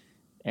prove,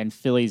 and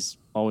Philly's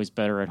always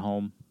better at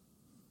home.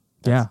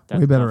 That's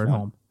way better at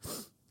home.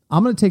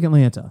 I'm going to take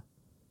Atlanta.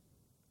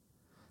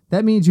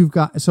 That means you've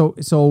got... So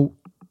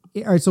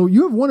all right, so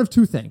you have one of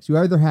two things. You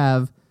either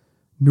have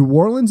New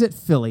Orleans at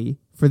Philly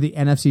for the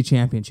NFC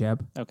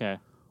Championship. Okay.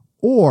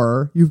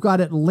 Or you've got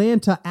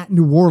Atlanta at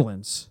New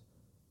Orleans,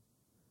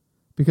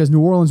 because New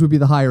Orleans would be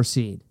the higher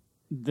seed.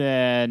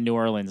 Then New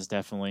Orleans,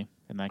 definitely,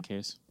 in that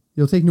case.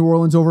 You'll take New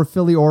Orleans over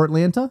Philly or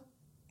Atlanta?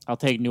 I'll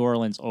take New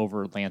Orleans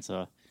over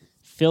Atlanta.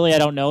 Philly, I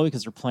don't know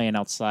because they're playing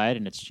outside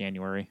and it's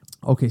January.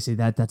 Okay, see,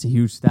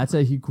 that's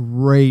a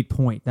great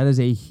point. That is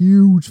a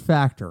huge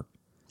factor.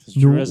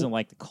 Drew doesn't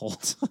like the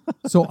Colts.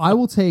 So I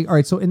will take, all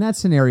right, so in that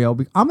scenario,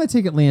 I'm going to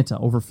take Atlanta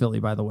over Philly,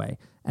 by the way.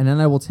 And then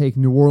I will take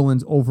New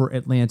Orleans over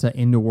Atlanta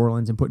in New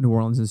Orleans and put New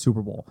Orleans in the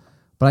Super Bowl.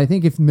 But I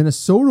think if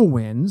Minnesota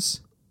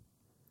wins,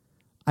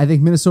 I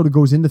think Minnesota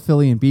goes into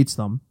Philly and beats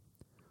them.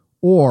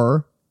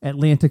 Or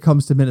Atlanta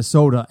comes to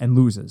Minnesota and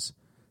loses.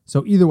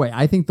 So either way,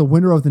 I think the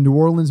winner of the New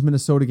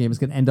Orleans-Minnesota game is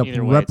going to end up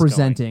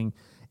representing.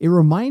 It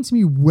reminds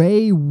me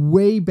way,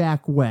 way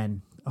back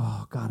when.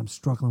 Oh, God, I'm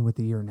struggling with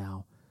the year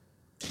now.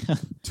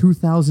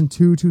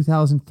 2002,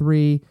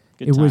 2003.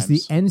 It was the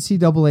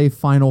NCAA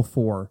Final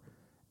Four.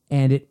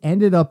 And it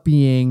ended up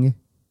being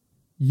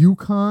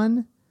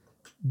UConn,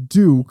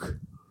 Duke,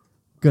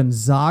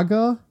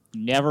 Gonzaga.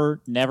 Never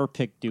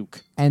pick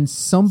Duke. And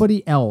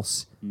somebody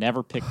else.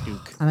 Never pick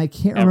Duke. And I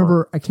can't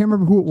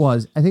remember who it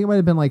was. I think it might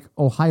have been like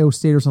Ohio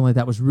State or something like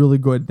that was really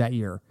good that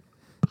year.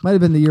 It might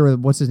have been the year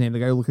of, what's his name? The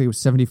guy who looked like he was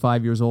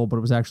 75 years old, but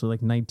it was actually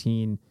like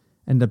 19.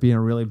 Ended up being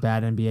a really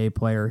bad NBA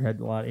player. He had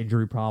a lot of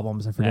injury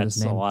problems. I forget his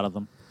name. That's a lot of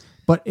them.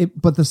 But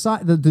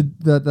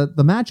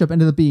the matchup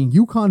ended up being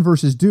UConn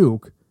versus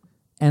Duke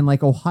and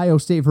like Ohio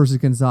State versus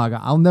Gonzaga.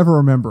 I'll never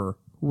remember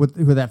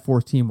who that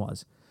fourth team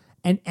was.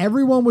 And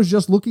everyone was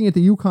just looking at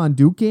the UConn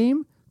Duke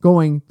game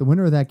going, the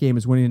winner of that game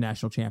is winning the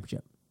national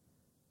championship.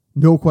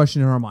 No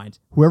question in our minds.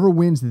 Whoever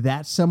wins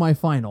that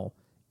semifinal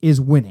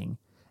is winning.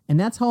 And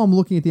that's how I'm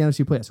looking at the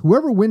NFC playoffs.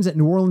 Whoever wins that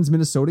New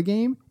Orleans-Minnesota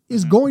game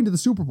is going to the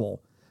Super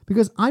Bowl.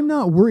 Because I'm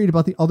not worried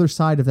about the other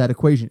side of that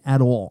equation at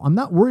all. I'm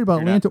not worried about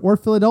Atlanta or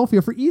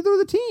Philadelphia for either of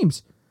the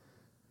teams.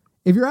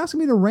 If you're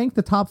asking me to rank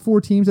the top 4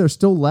 teams that are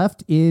still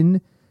left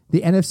in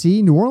the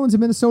NFC, New Orleans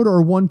and Minnesota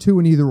are 1, 2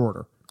 in either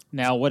order.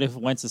 Now, what if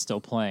Wentz is still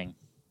playing?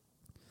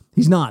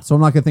 He's not, so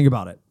I'm not going to think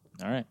about it.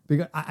 All right.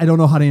 Because I don't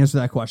know how to answer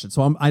that question,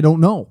 so I don't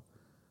know.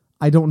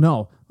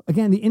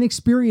 Again, the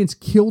inexperience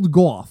killed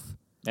Goff.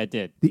 That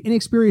did. The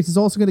inexperience is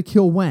also going to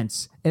kill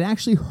Wentz. It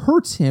actually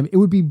hurts him. It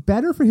would be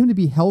better for him to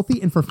be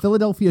healthy and for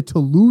Philadelphia to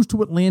lose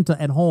to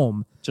Atlanta at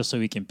home. Just so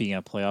he can be in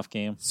a playoff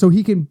game. So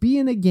he can be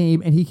in a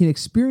game and he can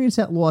experience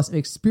that loss and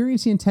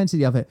experience the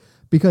intensity of it.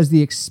 Because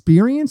the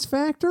experience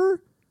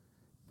factor,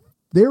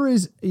 there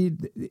is, in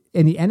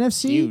the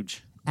NFC,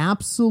 huge.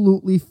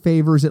 Absolutely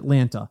favors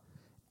Atlanta.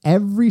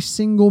 Every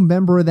single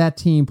member of that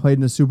team played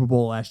in the Super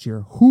Bowl last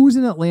year. Who's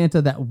in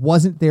Atlanta that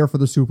wasn't there for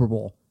the Super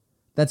Bowl?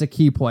 That's a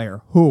key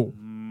player. Who?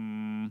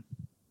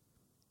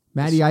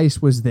 Matty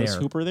Ice was there. Was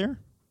Hooper there?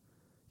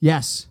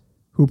 Yes.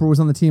 Hooper was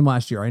on the team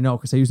last year. I know,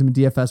 because I used him in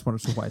DFS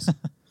once or twice.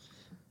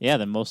 Yeah,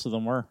 then most of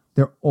them were.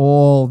 They're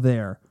all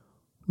there.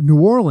 New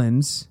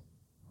Orleans,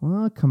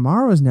 well,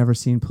 Kamara's never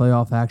seen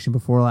playoff action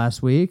before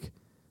last week.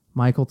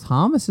 Michael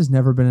Thomas has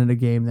never been in a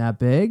game that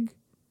big.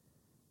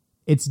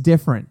 It's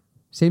different.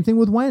 Same thing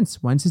with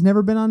Wentz. Wentz has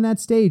never been on that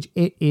stage.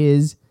 It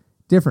is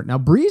different. Now,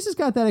 Breeze has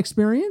got that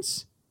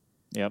experience.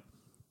 Yep.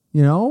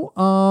 You know,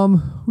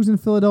 who's in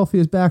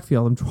Philadelphia's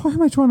backfield? Why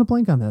am I trying to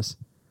blank on this?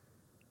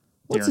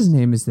 What's his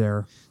name is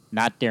there?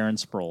 Not Darren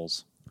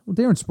Sproles. Well,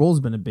 Darren Sproles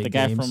has been in big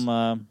games. The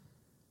guy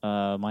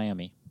from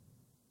Miami.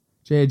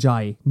 Jay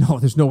Ajayi. No,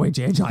 there's no way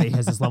Jay Ajayi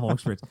has this level of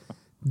experience.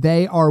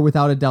 They are,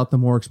 without a doubt, the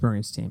more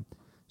experienced team.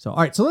 So, all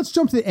right, so let's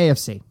jump to the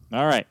AFC.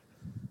 All right.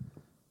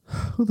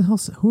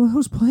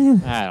 Who's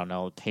playing? I don't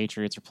know. The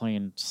Patriots are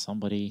playing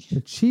somebody.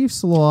 The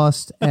Chiefs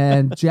lost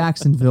and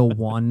Jacksonville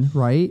won,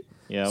 right?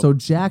 Yep. So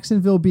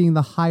Jacksonville, being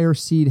the higher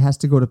seed, has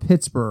to go to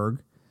Pittsburgh.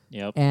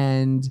 Yep.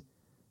 And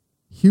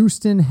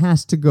Houston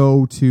has to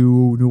go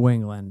to New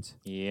England.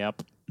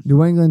 Yep.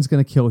 New England's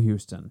going to kill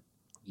Houston.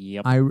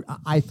 Yep.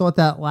 I thought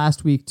that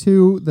last week,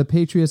 too. The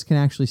Patriots can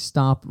actually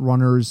stop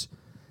runners.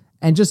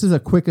 And just as a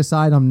quick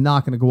aside, I'm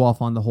not going to go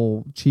off on the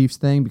whole Chiefs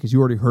thing because you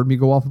already heard me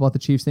go off about the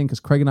Chiefs thing because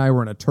Craig and I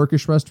were in a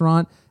Turkish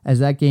restaurant as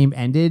that game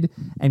ended,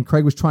 and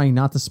Craig was trying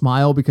not to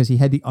smile because he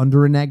had the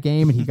under in that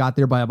game, and he got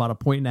there by about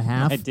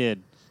 1.5. I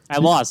did. I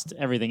lost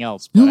everything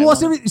else. You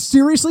lost everything?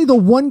 Seriously? The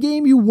one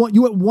game you won?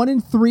 You at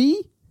 1-3?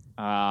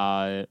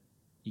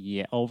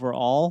 Yeah.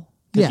 Overall,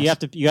 because yes.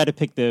 you had to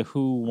pick the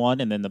who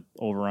won and then the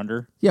over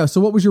under. Yeah.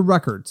 So what was your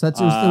record? So it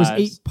was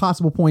 8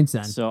 possible points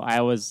then. So I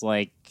was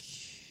like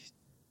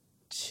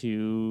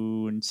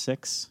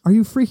 2-6. Are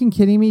you freaking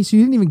kidding me? So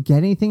you didn't even get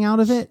anything out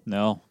of it?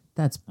 No.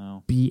 That's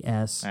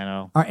BS. I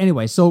know. All right.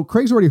 Anyway, so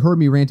Craig's already heard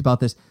me rant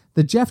about this.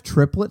 The Jeff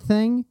Triplette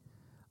thing,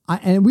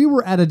 and we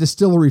were at a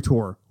distillery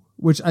tour,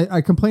 which I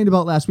complained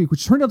about last week,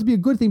 which turned out to be a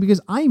good thing because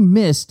I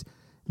missed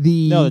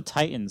the... No, the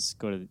Titans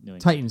go to New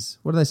England. Titans.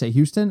 What did I say?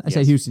 Houston? I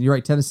said Houston. You're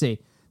right. Tennessee.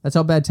 That's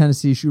how bad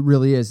Tennessee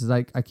really is.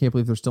 I can't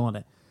believe they're still in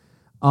it.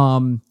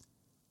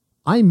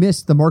 I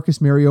missed the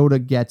Marcus Mariota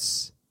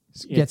gets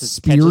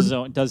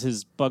speared. Does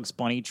his Bugs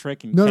Bunny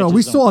trick. And No,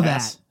 we saw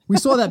that. We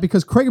saw that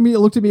because Craig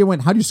immediately looked at me and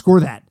went, "How do you score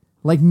that?"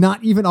 Like,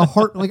 not even a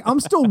heart. Like, I'm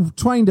still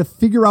trying to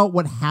figure out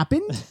what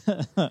happened.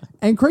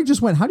 And Craig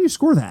just went, "How do you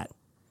score that?"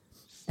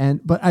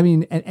 But I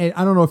mean, and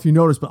I don't know if you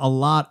noticed, but a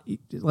lot,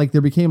 like,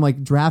 there became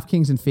like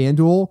DraftKings and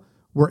FanDuel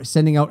were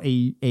sending out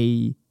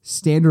a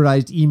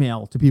standardized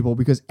email to people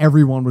because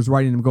everyone was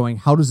writing them going,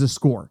 "How does this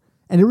score?"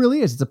 And it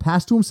really is. It's a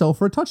pass to himself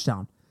for a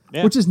touchdown,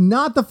 which is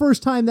not the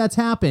first time that's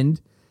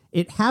happened.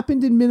 It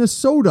happened in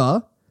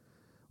Minnesota.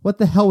 What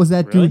the hell was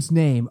that dude's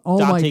name? Oh,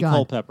 Dante my God.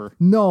 Culpepper.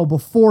 No,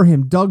 before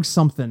him, Doug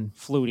something.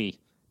 Flutie.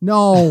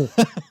 No.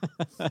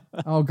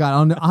 Oh,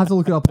 God. I'll have to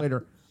look it up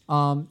later.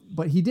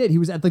 But he did. He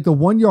was at like the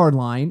 1 yard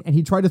line and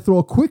he tried to throw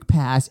a quick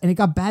pass and it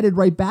got batted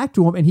right back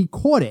to him and he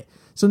caught it.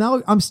 So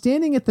now I'm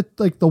standing at the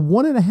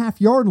 1.5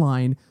 yard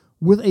line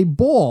with a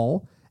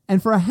ball,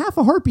 and for a half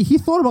a heartbeat, he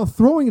thought about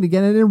throwing it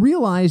again and then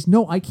realized,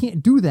 no, I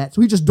can't do that.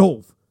 So he just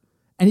dove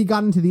and he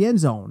got into the end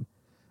zone.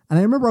 And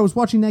I remember I was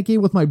watching that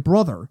game with my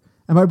brother,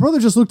 and my brother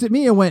just looked at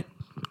me and went,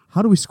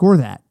 "How do we score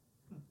that?"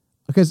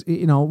 Because,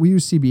 you know, we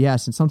use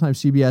CBS, and sometimes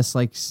CBS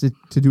likes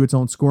to do its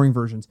own scoring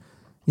versions.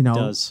 You know,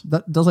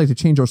 does like to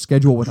change our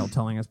schedule without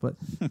telling us. But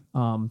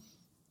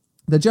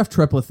the Jeff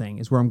Triplette thing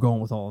is where I'm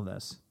going with all of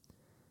this.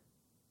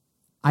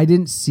 I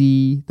didn't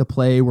see the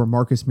play where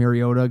Marcus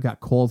Mariota got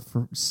called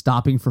for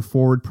stopping for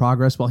forward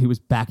progress while he was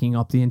backing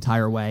up the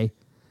entire way.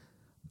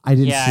 I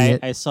didn't see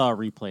it. I saw a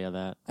replay of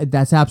that.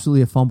 That's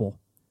absolutely a fumble.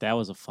 That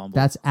was a fumble.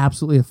 That's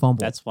absolutely a fumble.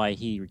 That's why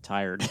he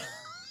retired.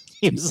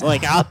 He was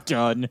like, I'm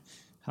done.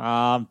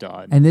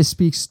 And this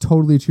speaks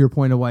totally to your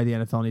point of why the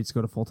NFL needs to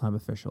go to full-time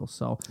officials.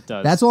 So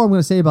does. That's all I'm going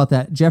to say about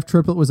that. Jeff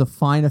Triplette was a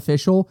fine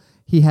official.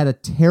 He had a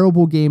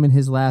terrible game in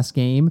his last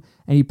game,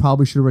 and he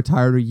probably should have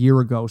retired a year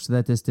ago so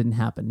that this didn't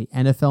happen. The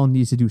NFL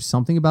needs to do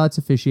something about its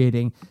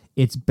officiating.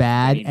 It's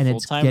bad, and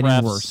it's getting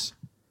worse.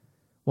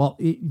 Well,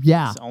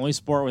 yeah. It's the only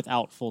sport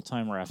without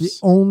full-time refs. The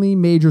only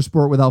major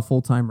sport without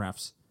full-time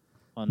refs.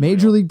 Unreal.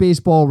 Major League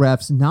Baseball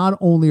refs not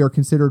only are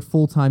considered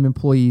full-time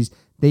employees,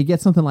 they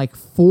get something like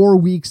 4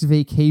 weeks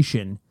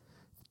vacation,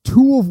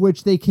 2 of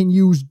which they can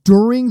use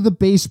during the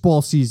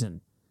baseball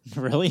season.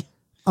 Really?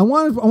 I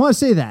want to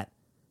say that.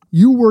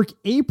 You work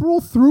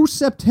April through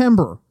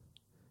September.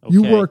 Okay.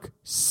 You work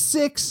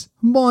 6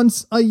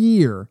 months a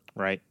year.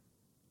 Right.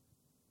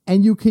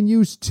 And you can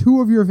use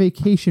 2 of your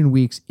vacation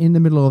weeks in the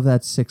middle of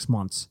that 6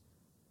 months.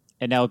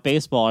 And now with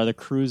baseball, are the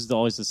crews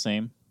always the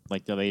same?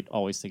 Like, are they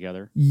always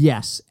together?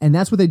 Yes, and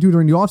that's what they do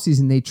during the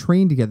offseason. They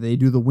train together. They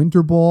do the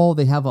winter ball.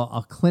 They have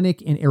a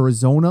clinic in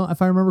Arizona,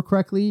 if I remember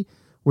correctly,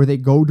 where they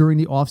go during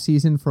the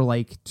offseason for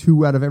like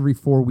 2 out of every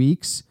 4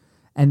 weeks,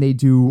 and they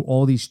do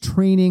all these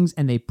trainings,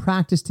 and they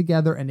practice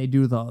together, and they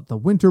do the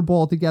winter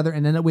ball together,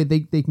 and then that way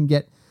they can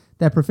get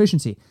that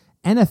proficiency.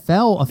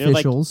 NFL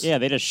officials...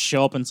 they just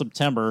show up in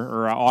September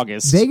or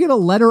August. They get a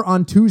letter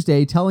on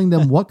Tuesday telling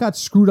them what got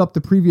screwed up the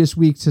previous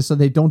week so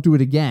they don't do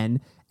it again,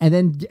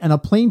 and a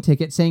plane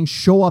ticket saying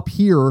show up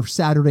here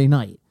Saturday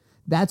night.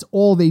 That's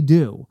all they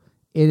do.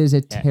 It is a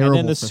terrible And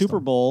then the system. Super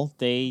Bowl,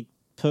 they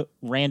put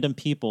random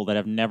people that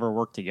have never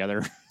worked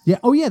together. Yeah.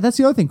 Oh, yeah. That's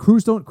the other thing.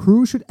 Crews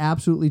should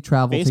absolutely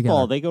travel together.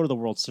 Baseball, they go to the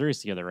World Series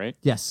together, right?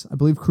 Yes. I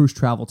believe crews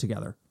travel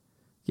together.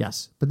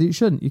 Yes. But you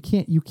shouldn't.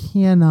 You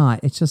cannot.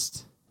 It's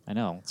just... I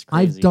know. It's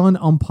crazy. I've done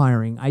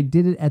umpiring. I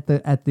did it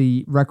at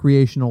the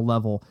recreational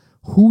level.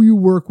 Who you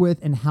work with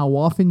and how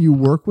often you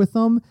work with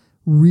them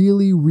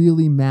really,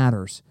 really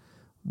matters.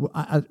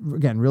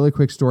 Again, really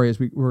quick story as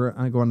we're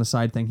going to go on the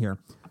side thing here.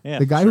 Yeah,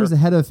 the guy who was the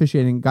head of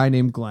officiating, a guy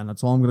named Glenn.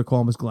 That's all I'm going to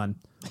call him is Glenn.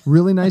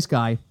 Really nice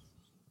guy.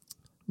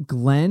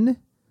 Glenn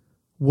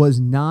was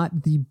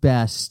not the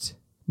best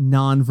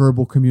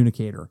nonverbal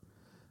communicator.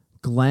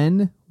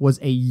 Glenn was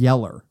a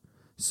yeller.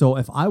 So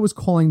if I was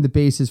calling the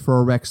bases for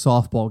a rec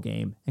softball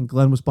game and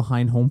Glenn was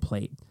behind home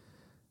plate,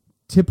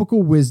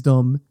 typical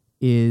wisdom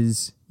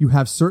is you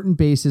have certain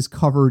bases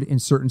covered in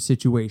certain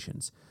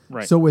situations.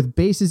 Right. So with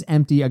bases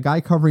empty, a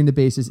guy covering the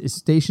bases is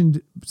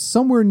stationed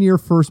somewhere near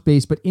first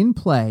base, but in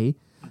play,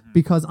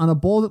 because on a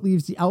ball that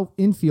leaves the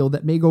infield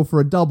that may go for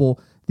a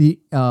double, the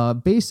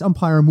base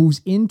umpire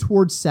moves in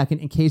towards second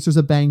in case there's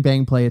a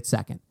bang-bang play at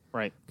second.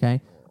 Right. Okay.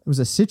 It was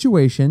a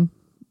situation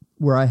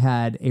where I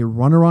had a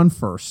runner on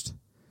first,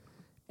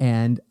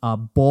 and a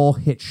ball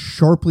hit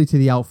sharply to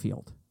the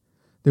outfield.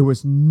 There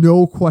was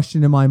no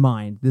question in my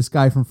mind this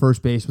guy from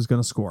first base was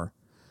going to score.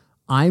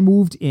 I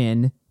moved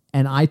in,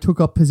 and I took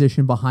up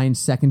position behind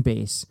second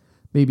base,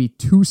 maybe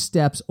 2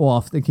 steps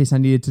off in case I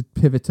needed to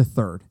pivot to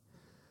third.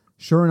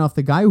 Sure enough,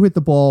 the guy who hit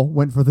the ball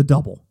went for the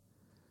double.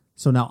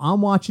 So now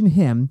I'm watching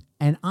him,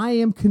 and I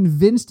am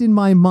convinced in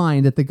my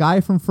mind that the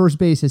guy from first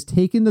base has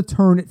taken the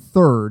turn at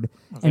third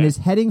and is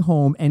heading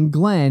home, and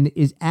Glenn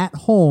is at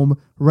home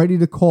ready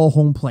to call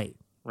home plate.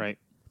 Right.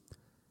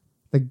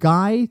 The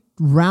guy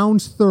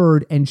rounds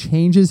third and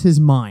changes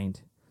his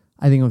mind.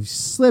 I think he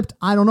slipped.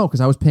 I don't know,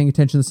 because I was paying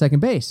attention to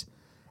second base.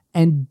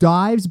 And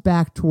dives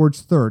back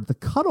towards third. The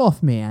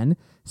cutoff man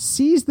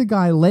sees the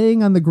guy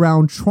laying on the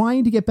ground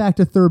trying to get back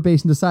to third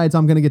base and decides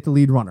I'm going to get the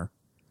lead runner.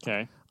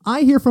 Okay.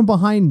 I hear from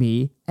behind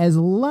me, as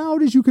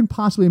loud as you can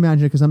possibly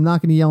imagine, because I'm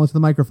not going to yell into the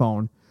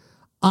microphone,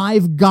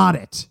 I've got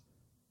it.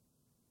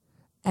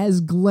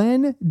 As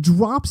Glenn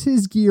drops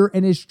his gear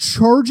and is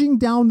charging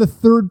down the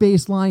third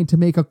base line to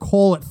make a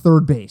call at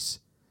third base.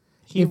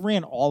 He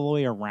ran all the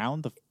way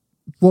around the...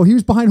 Well, he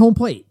was behind home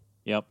plate.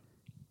 Yep.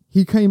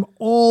 He came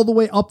all the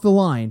way up the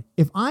line.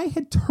 If I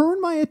had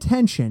turned my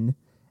attention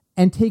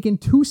and taken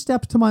 2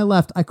 steps to my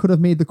left, I could have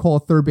made the call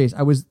at third base.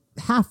 I was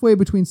halfway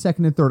between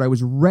second and third. I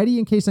was ready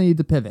in case I needed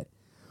to pivot.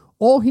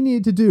 All he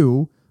needed to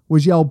do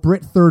was yell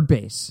Brit third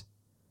base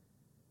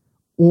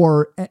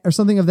or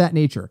something of that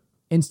nature.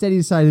 Instead, he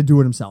decided to do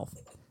it himself.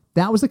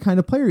 That was the kind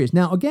of player he is.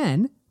 Now,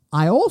 again,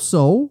 I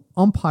also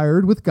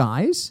umpired with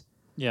guys.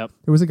 Yep.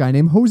 There was a guy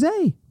named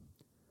Jose.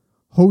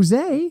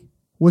 Jose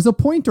was a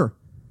pointer.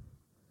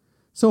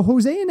 So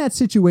Jose in that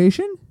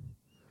situation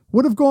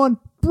would have gone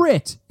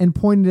Brit and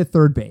pointed at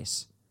third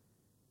base.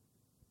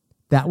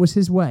 That was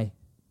his way.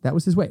 That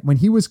was his way. When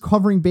he was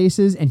covering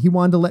bases and he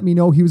wanted to let me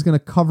know he was going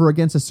to cover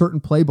against a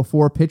certain play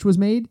before a pitch was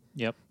made,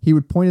 Yep. he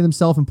would point at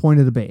himself and point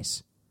at a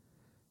base.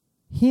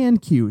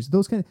 Hand cues,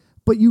 those kind of...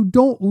 But you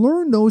don't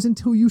learn those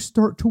until you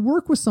start to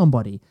work with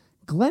somebody.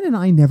 Glenn and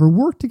I never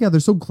worked together,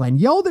 so Glenn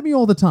yelled at me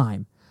all the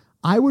time.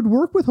 I would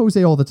work with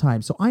Jose all the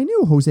time, so I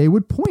knew Jose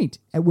would point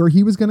at where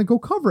he was going to go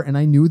cover, and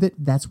I knew that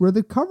that's where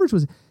the coverage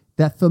was.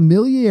 That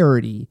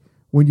familiarity,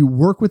 when you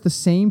work with the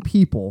same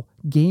people,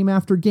 game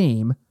after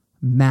game,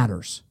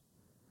 matters.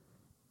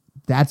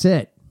 That's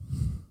it.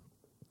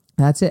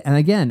 That's it. And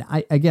again,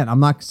 I'm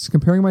not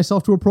comparing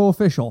myself to a pro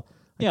official.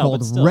 I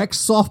called rec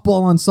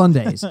softball on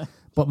Sundays.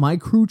 But my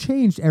crew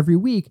changed every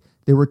week.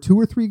 There were 2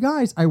 or 3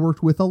 guys I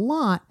worked with a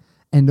lot,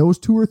 and those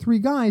 2 or 3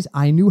 guys,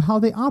 I knew how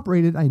they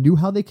operated. I knew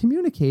how they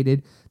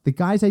communicated. The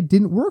guys I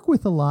didn't work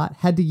with a lot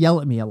had to yell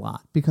at me a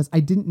lot because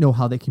I didn't know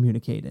how they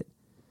communicated.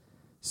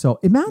 So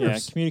it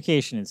matters. Yeah,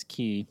 communication is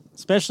key,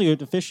 especially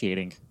with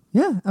officiating.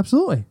 Yeah,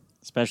 absolutely.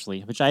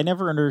 Especially, which I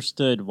never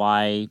understood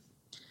why.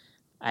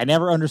 I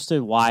never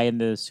understood why in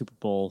the Super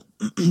Bowl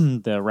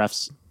the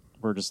refs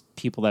were just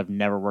people that have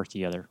never worked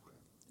together.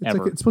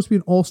 It's supposed to be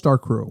an all-star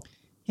crew.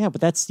 Yeah,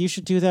 but you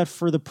should do that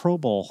for the Pro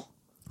Bowl.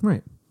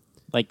 Right.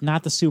 Like,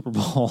 not the Super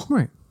Bowl.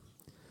 Right.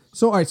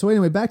 So, all right. So,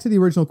 anyway, back to the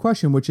original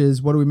question, which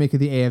is, what do we make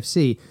of the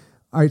AFC?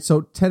 All right.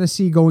 So,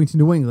 Tennessee going to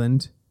New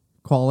England.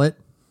 Call it.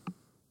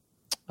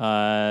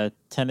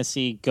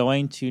 Tennessee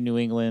going to New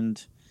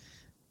England.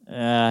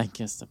 I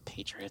guess the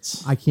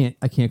Patriots. I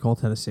can't call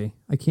Tennessee.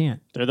 I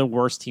can't. They're the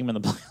worst team in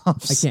the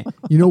playoffs. I can't.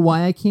 You know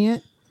why I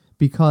can't?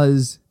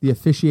 Because the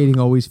officiating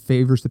always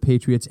favors the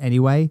Patriots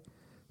anyway.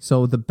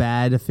 So the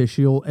bad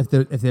official, if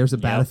there's a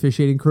bad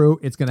officiating crew,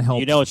 it's going to help.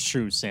 You know it's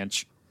true,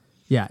 Cinch.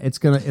 Yeah, it's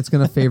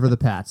gonna favor the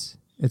Pats.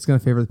 It's gonna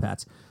favor the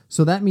Pats.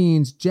 So that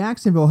means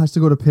Jacksonville has to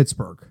go to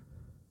Pittsburgh.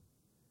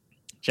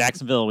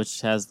 Jacksonville,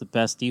 which has the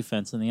best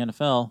defense in the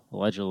NFL,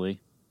 allegedly.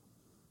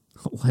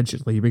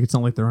 Allegedly, you make it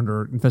sound like they're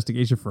under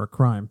investigation for a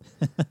crime.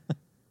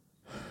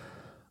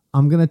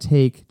 I'm gonna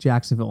take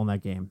Jacksonville in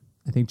that game.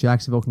 I think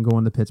Jacksonville can go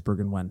into Pittsburgh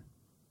and win.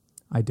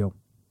 I do.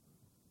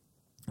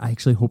 I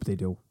actually hope they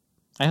do.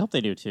 I hope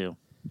they do too.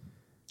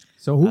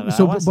 So who? But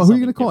who are you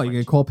going to call? Are you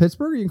going to call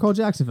Pittsburgh or you can call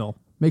Jacksonville?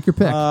 Make your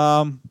pick.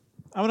 I'm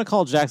going to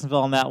call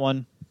Jacksonville on that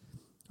one.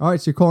 All right,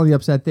 so you're calling the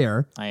upset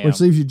there, which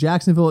leaves you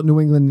Jacksonville at New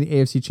England in the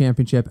AFC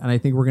Championship, and I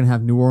think we're going to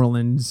have New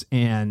Orleans /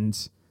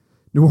 Minnesota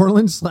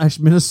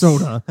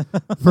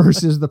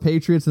versus the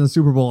Patriots in the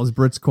Super Bowl as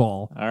Britt's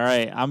call. All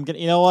right, I'm gonna.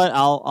 You know what?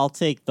 I'll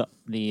take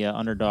the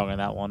underdog on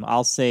that one.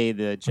 I'll say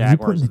the Jaguars. Are you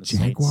putting the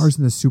Jaguars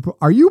in the Super?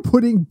 Are you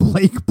putting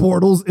Blake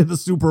Bortles in the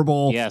Super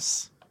Bowl?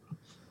 Yes.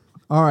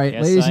 All right,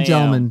 yes, ladies and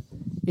gentlemen,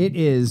 it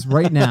is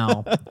right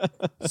now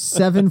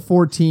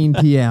 7:14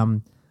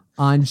 p.m.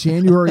 on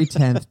January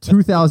 10th,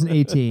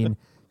 2018.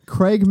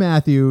 Craig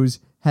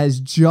Matthews has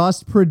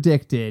just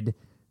predicted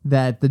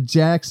that the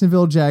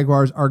Jacksonville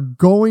Jaguars are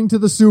going to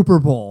the Super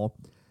Bowl.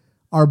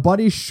 Our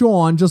buddy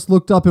Sean just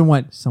looked up and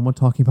went, "Someone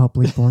talking about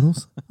Blake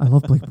Bortles? I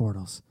love Blake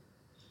Bortles."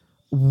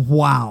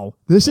 Wow,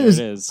 this is.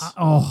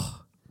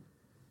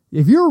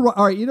 If you're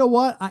all right, you know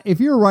what? If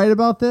you're right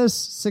about this,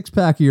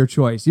 6-pack of your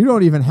choice. You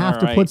don't even have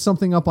to put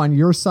something up on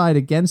your side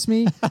against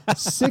me.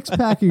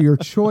 6-pack of your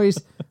choice.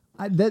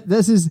 That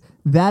is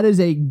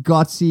a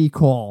gutsy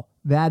call.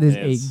 That is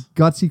a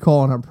gutsy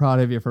call, and I'm proud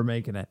of you for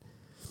making it.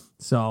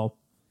 So, all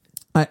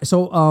right.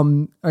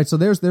 So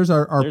there's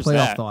our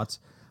playoff thoughts.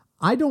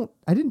 I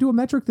didn't do a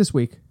metric this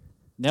week.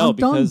 No,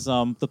 because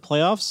the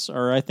playoffs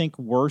are, I think,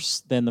 worse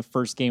than the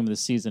first game of the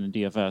season in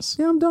DFS.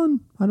 Yeah, I'm done.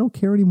 I don't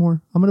care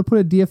anymore. I'm going to put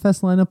a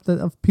DFS lineup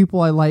of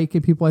people I like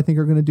and people I think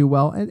are going to do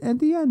well. And at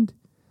the end,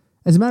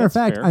 as a matter of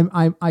fact,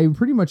 I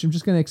pretty much am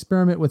just going to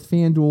experiment with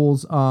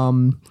FanDuel's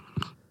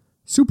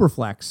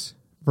Superflex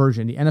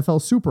version, the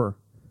NFL Super.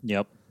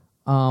 Yep.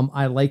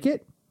 I like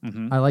it.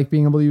 Mm-hmm. I like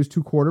being able to use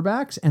 2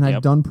 quarterbacks, and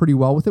I've done pretty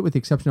well with it, with the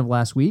exception of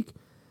last week.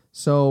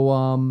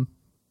 So,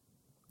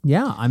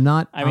 yeah, I'm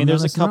not. I mean,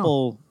 there's a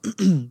couple.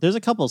 There's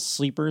a couple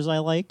sleepers I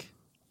like.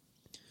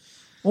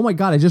 Oh my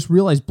god! I just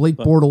realized Blake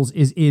Bortles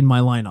is in my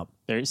lineup.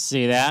 There,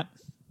 see that?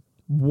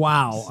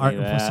 Wow! I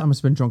must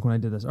have been drunk when I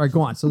did this. All right,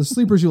 go on. So the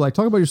sleepers you like?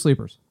 Talk about your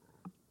sleepers.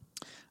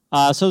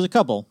 So there's a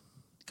couple.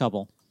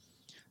 Couple.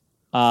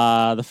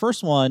 The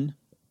first one,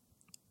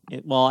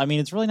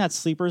 it's really not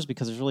sleepers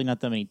because there's really not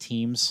that many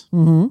teams.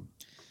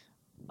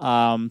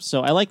 Mm-hmm.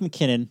 So I like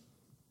McKinnon.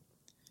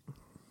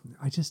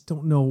 I just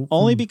don't know.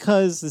 Only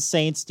because the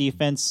Saints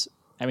defense,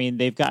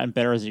 they've gotten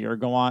better as the year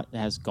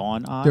has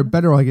gone on. They're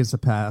better against the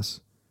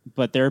pass.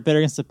 But they're better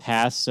against the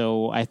pass,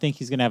 so I think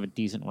he's going to have a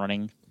decent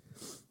running.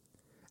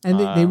 And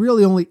they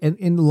really only...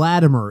 And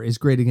Latimer is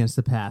great against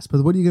the pass.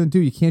 But what are you going to do?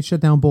 You can't shut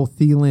down both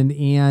Thielen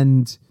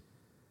and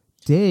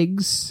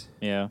Diggs.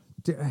 Yeah.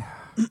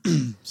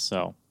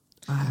 So...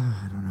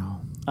 I don't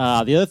know.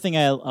 The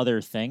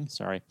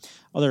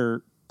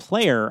other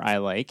player I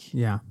like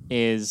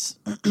is...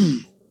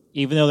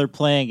 even though they're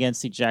playing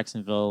against the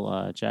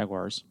Jacksonville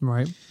Jaguars.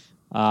 Right.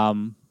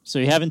 So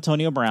you have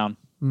Antonio Brown.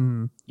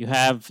 Mm-hmm. You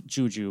have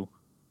Juju.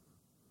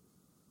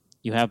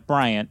 You have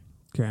Bryant.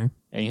 Okay.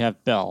 And you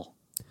have Bell.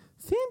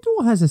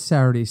 FanDuel has a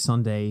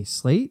Saturday-Sunday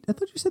slate. I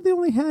thought you said they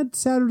only had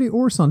Saturday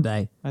or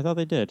Sunday. I thought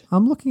they did.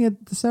 I'm looking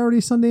at the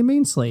Saturday-Sunday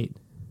main slate.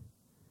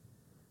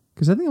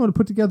 Because I think I'm going to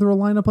put together a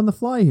lineup on the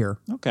fly here.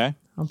 Okay.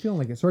 I'm feeling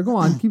like it. Sorry, go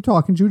on. Keep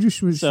talking. Juju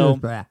Antonio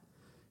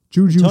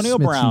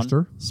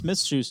Smith-Schuster. Brown,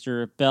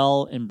 Smith-Schuster,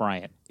 Bell, and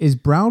Bryant. Is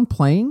Brown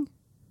playing?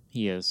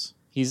 He is.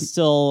 He's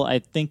still, I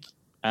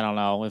don't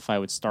know if I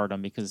would start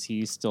him because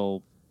he's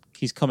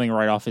coming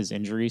right off his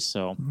injury,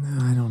 so.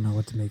 No, I don't know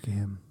what to make of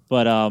him.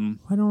 But,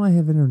 why don't I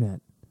have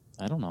internet?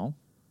 I don't know.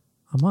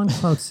 I'm on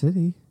Cloud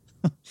City.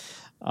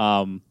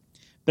 But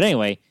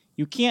anyway,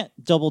 you can't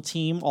double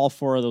team all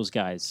four of those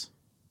guys.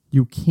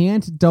 You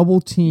can't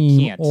double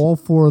team all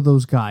four of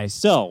those guys.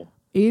 So.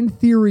 In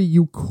theory,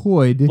 you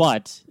could.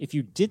 But if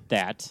you did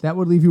that... That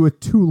would leave you with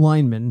two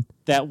linemen.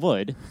 That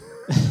would.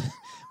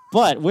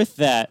 But with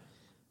that,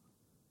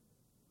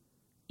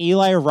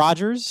 Eli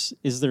Rogers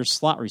is their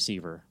slot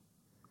receiver.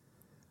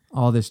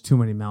 Oh, there's too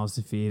many mouths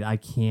to feed. I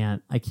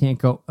can't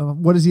go...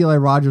 what is Eli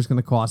Rogers going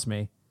to cost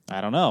me?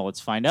 I don't know. Let's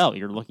find out.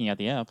 You're looking at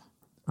the app.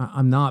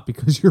 I'm not,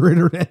 because your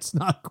internet's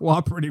not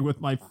cooperating with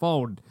my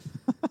phone.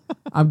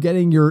 I'm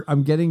getting your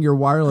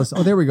wireless...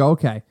 Oh, there we go.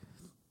 Okay.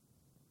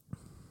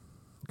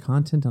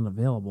 Content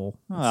unavailable.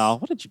 Oh,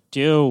 what did you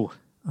do?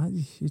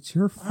 It's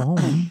your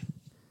phone.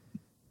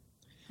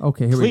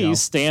 Okay, here we go.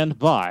 Please stand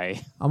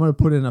by. I'm going to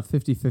put in a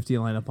 50-50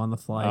 lineup on the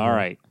fly. All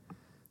right.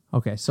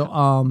 Okay, so...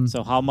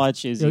 so how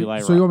much is Eli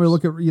Rogers? So you want me to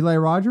look at Eli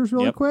Rogers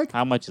really quick?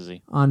 How much is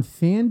he? On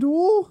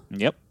FanDuel?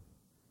 Yep.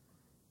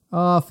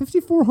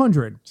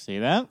 5,400. See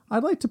that?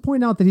 I'd like to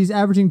point out that he's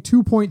averaging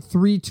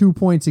 2.32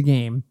 points a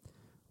game,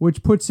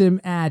 which puts him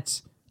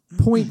at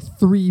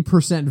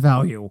 0.3%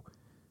 value.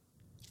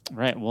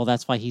 Right. Well,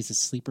 that's why he's a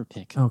sleeper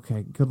pick.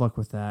 Okay. Good luck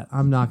with that.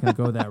 I'm not going to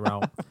go that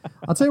route.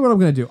 I'll tell you what I'm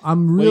going to do. What are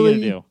you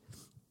going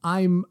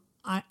to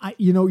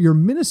do? Your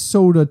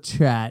Minnesota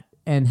chat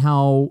and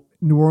how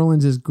New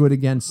Orleans is good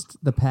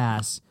against the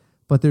pass,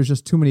 but there's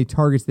just too many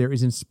targets there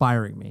is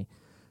inspiring me.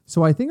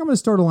 So I think I'm going to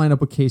start a lineup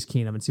with Case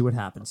Keenum and see what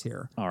happens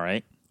here. All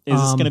right. Is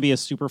this going to be a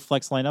super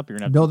flex lineup? You're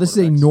No, this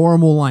is a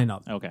normal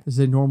lineup. Okay. This is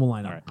a normal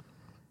lineup. All right.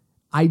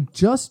 I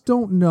just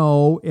don't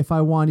know if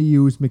I want to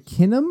use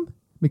McKinnon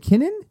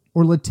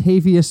or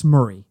Latavius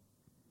Murray,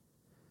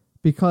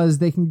 because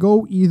they can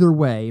go either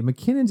way.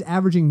 McKinnon's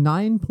averaging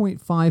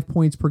 9.5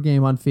 points per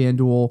game on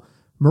FanDuel.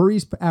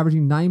 Murray's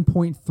averaging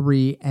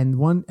 9.3,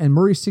 and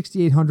Murray's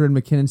 6,800 and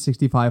McKinnon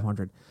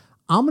 6,500.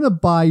 I'm going to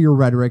buy your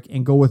rhetoric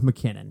and go with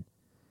McKinnon.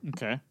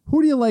 Okay.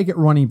 Who do you like at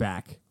running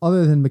back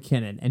other than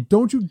McKinnon? And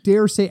don't you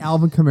dare say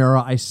Alvin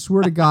Kamara. I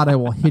swear to God, I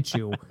will hit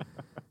you.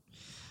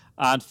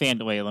 On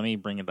FanDuel, let me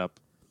bring it up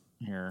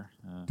here.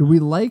 Do we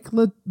like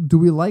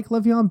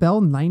Le'Veon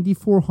Bell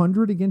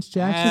 9,400 against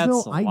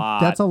Jacksonville? That's a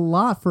lot. That's a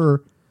lot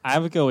for. I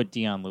would go with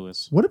Deion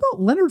Lewis. What about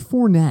Leonard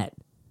Fournette?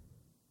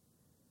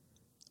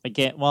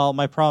 Again, well,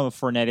 my problem with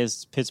Fournette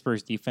is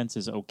Pittsburgh's defense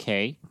is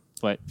okay,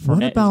 but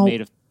Fournette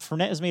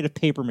is made of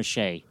paper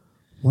mache.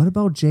 What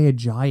about Jay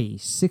Ajayi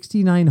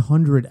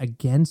 6,900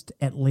 against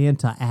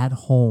Atlanta at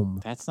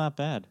home? That's not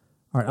bad.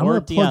 All right, I'm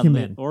going to plug him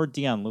in. Or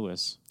Deion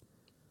Lewis.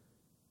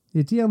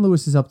 Yeah, Deion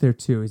Lewis is up there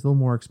too. He's a little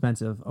more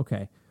expensive.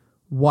 Okay.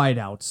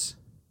 Wideouts.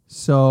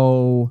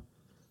 So,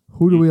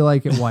 who do we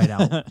like at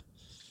wideout?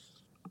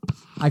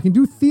 I can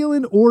do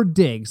Thielen or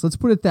Diggs. Let's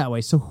put it that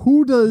way. So,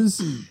 who does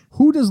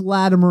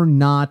Latimer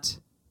not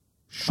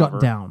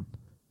shut down?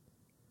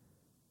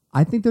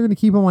 I think they're going to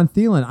keep him on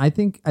Thielen. I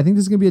think this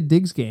is going to be a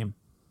Diggs game.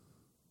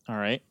 All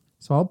right.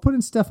 So, I'll put in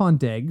Stephon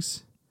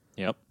Diggs.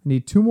 Yep. I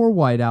need two more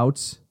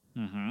wideouts.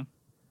 Mm-hmm.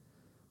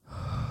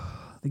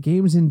 The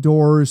game's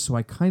indoors, so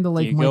I kind of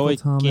like Michael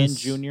Thomas.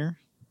 Ginn Jr.?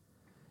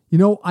 You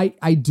know,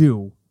 I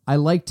do. I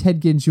like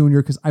Ted Ginn Jr.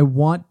 because I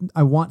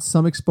want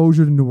some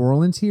exposure to New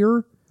Orleans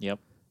here. Yep.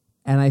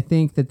 And I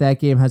think that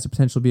game has the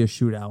potential to be a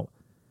shootout.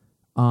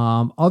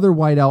 Other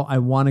wideout, I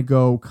want to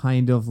go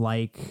kind of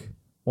like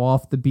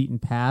off the beaten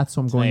path,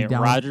 so I'm going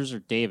down. Rodgers or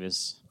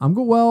Davis? I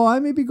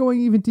may be going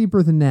even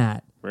deeper than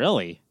that.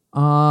 Really?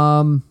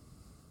 Who's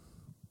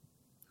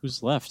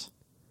left?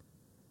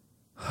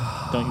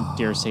 Don't you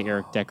dare say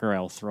Eric Decker.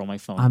 I'll throw my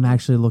phone. I'm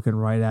actually looking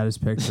right at his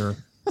picture.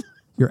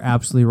 You're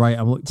absolutely right.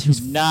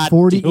 He's not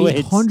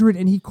 4,800,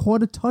 and he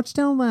caught a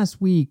touchdown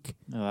last week.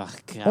 Oh,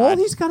 God. All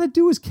he's got to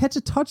do is catch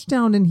a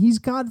touchdown, and he's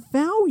got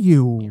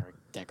value. Eric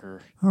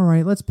Decker. All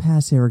right, let's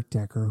pass Eric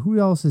Decker. Who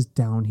else is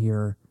down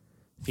here?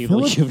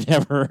 People you've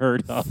never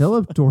heard of.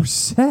 Philip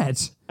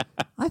Dorsett.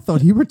 I thought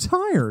he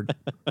retired.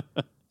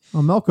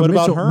 Oh, What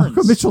about Hearns?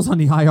 Malcolm Mitchell's on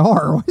the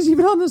IR. Why is he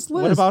even on this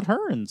list? What about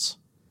Hearns?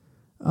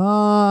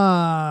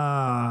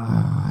 I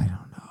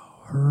don't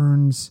know.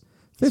 Hearns,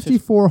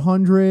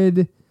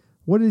 5,400.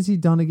 What has he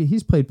done again?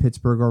 He's played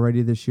Pittsburgh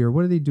already this year.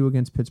 What did he do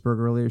against Pittsburgh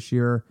earlier this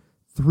year?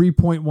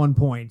 3.1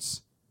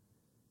 points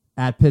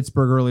at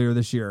Pittsburgh earlier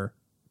this year.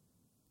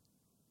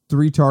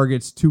 3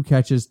 targets, 2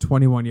 catches,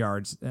 21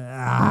 yards.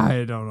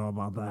 I don't know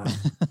about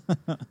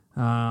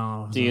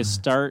that. Do you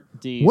start?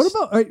 What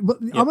about?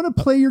 I'm going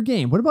to play your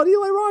game. What about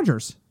Eli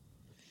Rogers?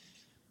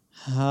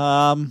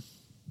 How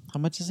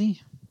much is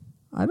he?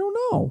 I don't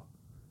know.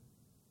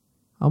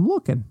 I'm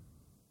looking.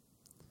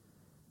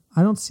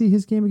 I don't see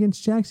his game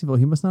against Jacksonville.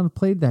 He must not have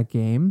played that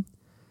game.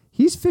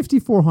 He's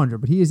 5,400,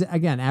 but he is,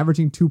 again,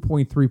 averaging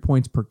 2.3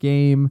 points per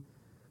game.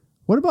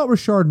 What about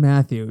Rashard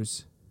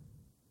Matthews?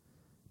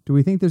 Do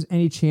we think there's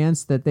any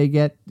chance that they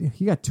get...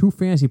 He got 2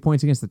 fantasy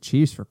points against the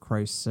Chiefs, for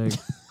Christ's sake.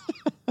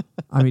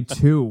 I mean,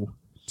 2.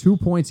 2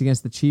 points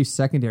against the Chiefs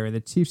secondary.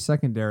 The Chiefs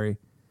secondary.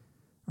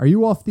 Are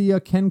you off the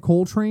Ken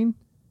Coltrane?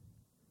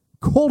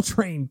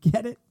 Coltrane,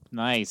 get it?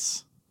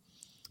 Nice.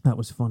 That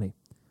was funny.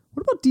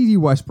 What about D.D.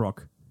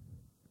 Westbrook?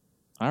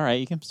 All right,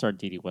 you can start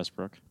D.D.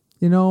 Westbrook.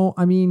 You know,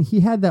 I mean, he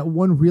had that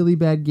one really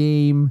bad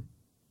game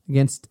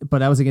but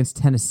that was against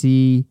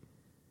Tennessee.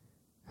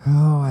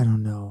 Oh, I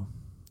don't know.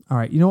 All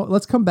right, you know what?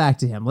 Let's come back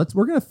to him.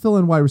 We're going to fill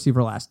in wide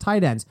receiver last.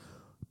 Tight ends.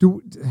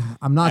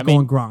 I'm not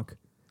going Gronk.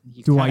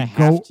 Do I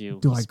go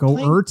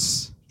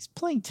Ertz? He's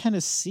playing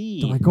Tennessee.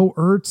 Do I go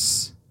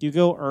Ertz? Do you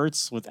go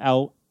Ertz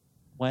without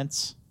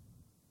Wentz?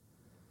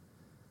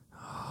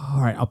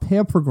 All right, I'll pay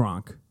up for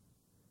Gronk.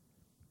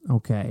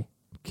 Okay.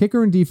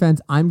 Kicker and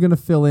defense, I'm going to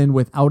fill in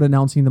without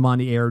announcing them on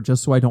the air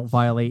just so I don't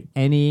violate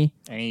any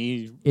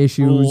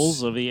issues.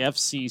 Rules of the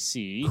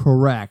FCC.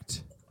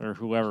 Correct. Or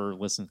whoever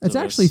listens to this.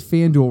 It's actually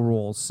FanDuel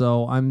rules,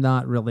 so I'm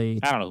not really...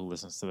 I don't know who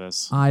listens to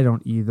this. I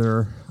don't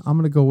either. I'm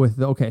going to go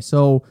with... Okay,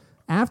 so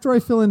after I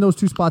fill in those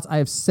 2 spots, I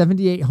have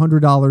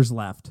 $7,800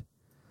 left.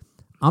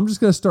 I'm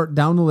just going to start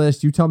down the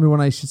list. You tell me when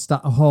I should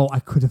stop. Oh, I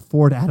could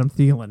afford Adam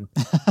Thielen.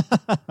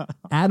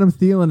 Adam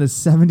Thielen is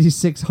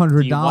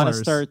 $7,600. Do you want to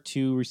start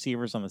 2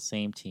 receivers on the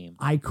same team?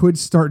 I could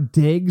start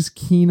Diggs,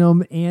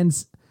 Keenum,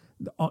 and...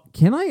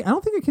 can I? I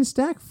don't think I can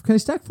stack. Can I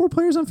stack 4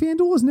 players on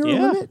FanDuel? Isn't there a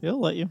limit? Yeah,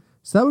 it'll let you.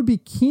 So that would be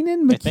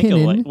Keenan,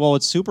 McKinnon. Well,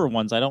 it's super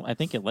ones. I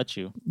think it lets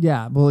you.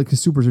 Yeah, well, because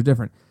supers are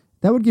different.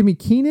 That would give me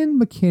Keenan,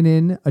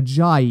 McKinnon,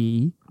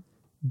 Ajayi,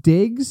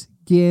 Diggs,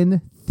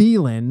 Ginn,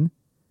 Thielen,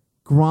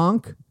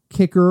 Gronk,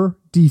 kicker,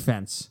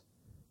 defense.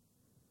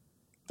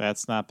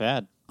 That's not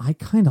bad. I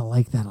kind of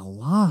like that a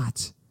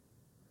lot.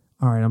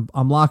 All right,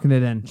 I'm locking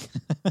it in.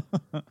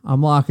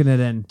 I'm locking it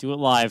in. Do it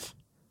live.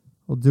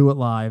 We'll do it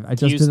live. I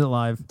just did it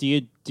live. Do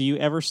you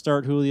ever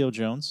start Julio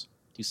Jones?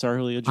 Do you start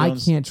Julio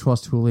Jones? I can't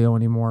trust Julio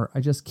anymore. I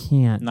just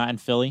can't. Not in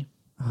Philly?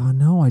 Oh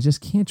no, I just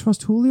can't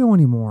trust Julio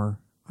anymore.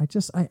 I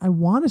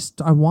want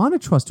to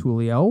trust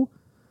Julio.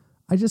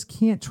 I just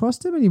can't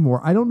trust him anymore.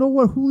 I don't know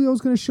what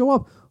Julio's going to show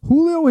up.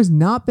 Julio has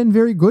not been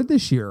very good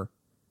this year.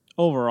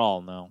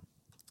 Overall, no.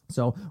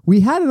 So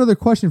we had another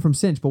question from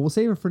Cinch, but we'll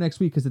save it for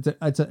next week because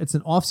it's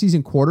an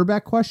off-season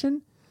quarterback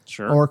question.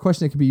 Sure. Or a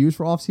question that can be used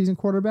for off-season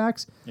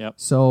quarterbacks. Yep.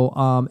 So,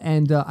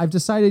 I've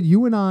decided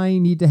you and I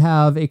need to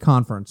have a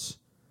conference.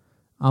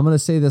 I'm going to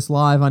say this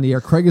live on the air.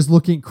 Craig is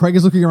looking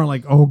around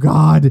like, oh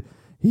God,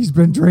 he's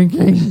been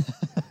drinking.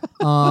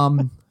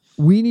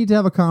 We need to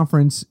have a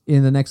conference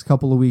in the next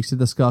couple of weeks to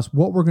discuss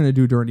what we're going to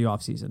do during the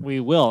offseason. We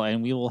will,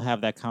 and we will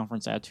have that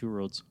conference at Two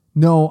Roads.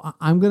 No,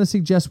 I'm going to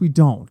suggest we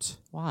don't.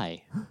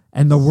 Why?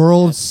 And the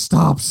world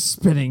stops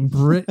spinning.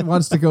 Britt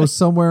wants to go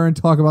somewhere and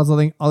talk about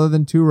something other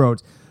than Two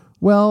Roads.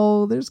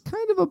 Well, there's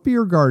kind of a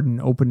beer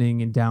garden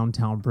opening in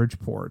downtown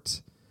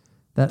Bridgeport.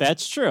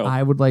 That's true.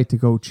 I would like to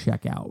go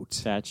check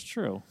out. That's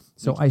true.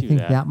 So I think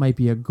that might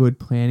be a good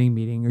planning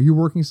meeting. Are you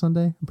working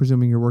Sunday? I'm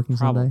presuming you're working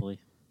Sunday. Probably.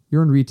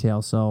 You're in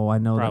retail, so I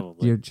know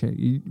probably. What do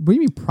you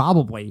mean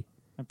probably?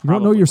 You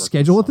don't know your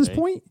schedule at this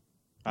point?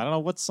 I don't know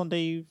what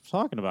Sunday you're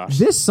talking about.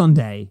 This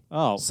Sunday.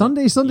 Oh.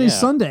 Sunday.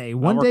 Yeah.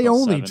 One day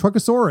only. 7.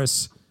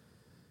 Truckosaurus.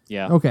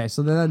 Yeah. Okay,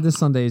 so this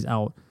Sunday is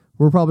out.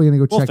 We're probably going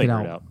to go check it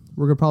out. It out.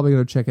 We're probably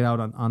going to check it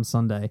out on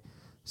Sunday.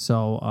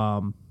 So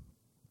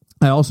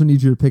I also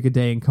need you to pick a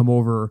day and come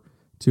over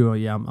to,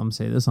 I'm going to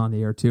say this on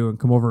the air too, and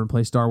come over and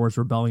play Star Wars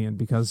Rebellion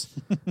because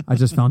I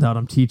just found out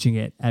I'm teaching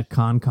it at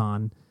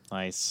ConCon.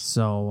 Nice.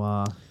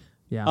 So,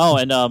 yeah. Oh,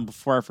 and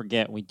before I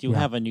forget, we do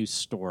have a new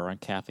store on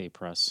Cafe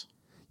Press.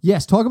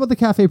 Yes, talk about the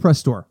Cafe Press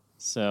store.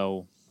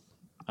 So,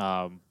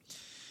 I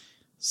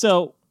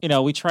tried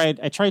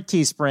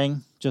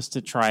Teespring just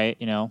to try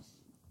it,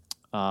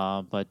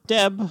 but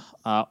Deb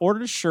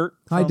ordered a shirt.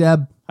 Hi,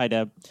 Deb. Hi,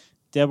 Deb.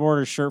 Deb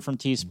ordered a shirt from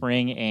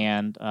Teespring,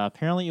 and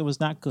apparently it was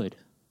not good.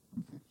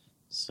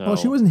 So, well,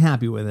 she wasn't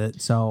happy with it,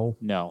 so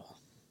no.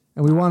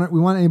 And we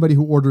want anybody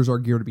who orders our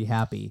gear to be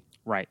happy.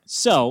 Right.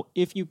 So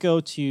if you go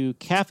to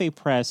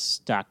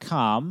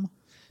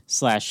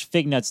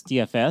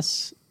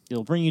cafepress.com/fignutsdfs,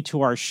 it'll bring you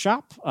to our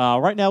shop.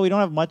 Right now, we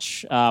don't have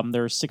much.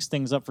 There are 6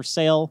 things up for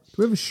sale. Do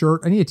we have a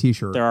shirt? I need a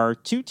T-shirt. There are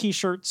 2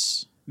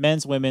 T-shirts,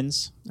 men's,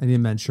 women's. I need a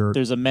men's shirt.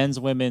 There's a men's,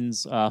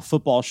 women's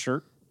football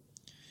shirt.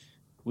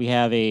 We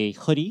have a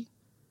hoodie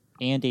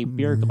and a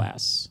beer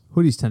glass.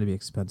 Hoodies tend to be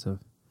expensive.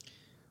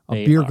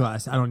 A beer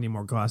glass. I don't need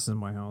more glasses in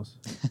my house.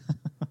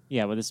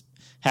 Yeah, but this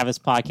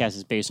podcast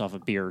is based off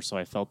of beer, so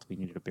I felt we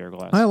needed a beer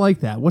glass. I like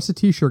that. What's the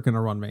T-shirt going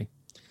to run me?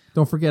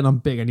 Don't forget, I'm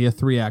big. I need a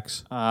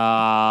 3X.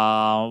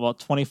 Well,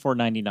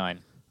 $24.99.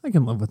 I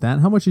can live with that.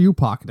 How much are you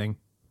pocketing?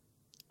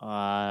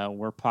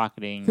 We're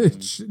pocketing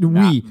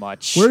not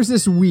much. Where's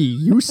this we?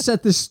 You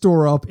set this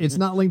store up. It's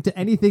not linked to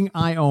anything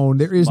I own.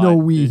 There is no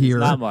we here.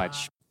 Not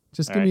much.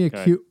 Just give me a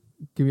cute.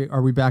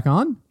 Are we back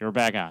on? You're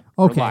back on.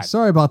 Okay,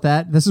 sorry about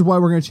that. This is why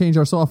we're going to change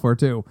our software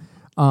too.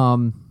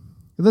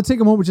 Let's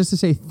take a moment just to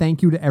say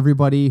thank you to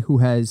everybody who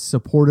has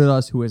supported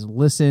us, who has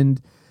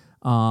listened.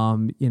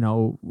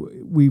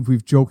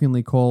 We've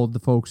jokingly called the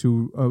folks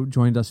who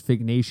joined us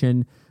Fig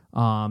Nation.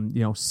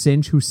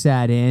 Cinch, who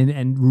sat in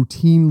and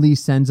routinely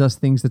sends us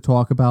things to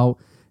talk about.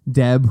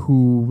 Deb,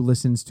 who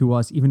listens to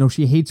us, even though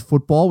she hates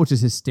football, which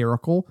is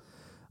hysterical.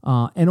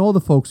 And all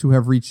the folks who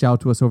have reached out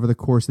to us over the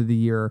course of the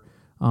year.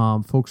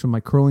 Folks from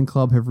my curling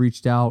club have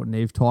reached out and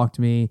they've talked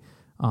to me.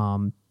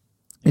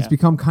 It's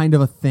become kind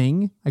of a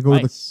thing. I go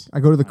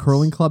to the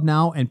curling club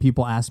now, and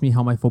people ask me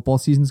how my football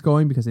season's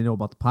going because they know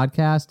about the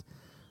podcast.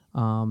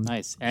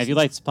 Nice. And if you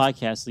like this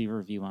podcast, leave a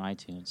review on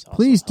iTunes.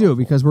 Please do,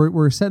 because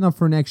we're setting up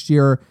for next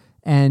year,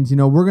 and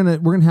we're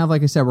gonna have,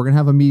 like I said, we're gonna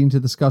have a meeting to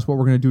discuss what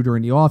we're gonna do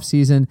during the off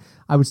season.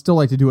 I would still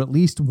like to do at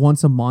least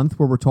once a month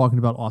where we're talking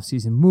about off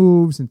season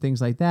moves and things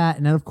like that.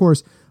 And then, of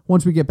course,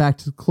 once we get back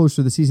to closer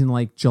to the season,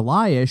 like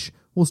July-ish,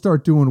 we'll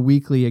start doing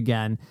weekly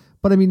again.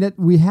 But I mean, that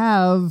we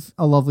have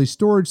a lovely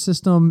storage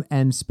system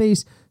and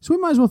space, so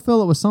we might as well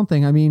fill it with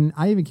something. I mean,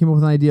 I even came up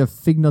with an idea of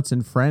Fignuts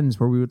and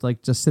Friends, where we would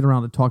like just sit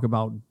around and talk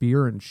about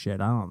beer and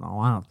shit. I don't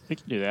know. We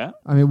can do that.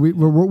 I mean,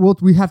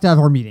 we have to have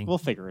our meeting. We'll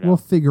figure it out. We'll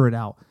figure it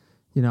out.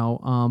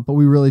 But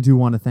we really do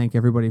want to thank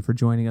everybody for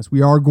joining us.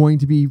 We are going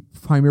to be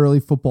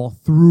primarily football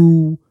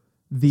through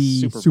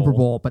the Super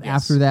Bowl, but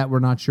after that, we're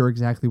not sure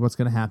exactly what's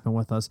going to happen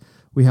with us.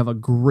 We have a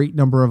great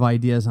number of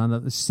ideas on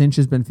it. Cinch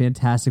has been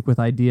fantastic with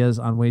ideas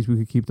on ways we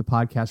could keep the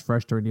podcast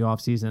fresh during the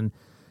off season.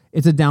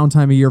 It's a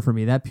downtime of year for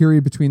me. That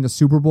period between the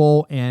Super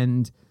Bowl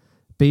and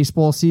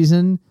baseball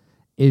season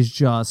is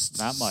just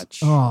not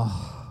much.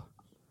 Oh.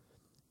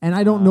 And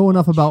I don't know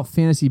enough about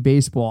fantasy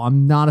baseball.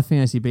 I'm not a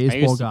fantasy baseball guy.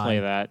 I used to play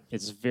that.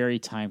 It's very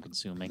time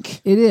consuming.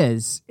 It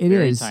is.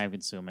 Very time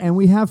consuming. And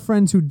we have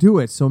friends who do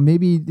it. So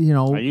maybe,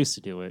 I used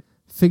to do it.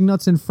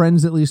 Fignuts and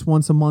Friends at least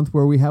once a month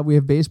where we have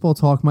baseball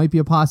talk might be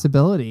a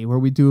possibility, where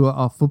we do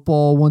a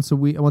football once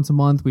a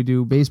month, we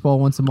do baseball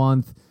once a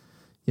month.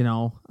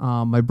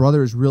 My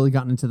brother has really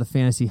gotten into the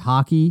fantasy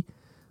hockey.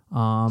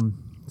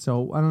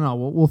 So I don't know.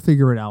 We'll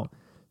figure it out.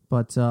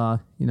 But, I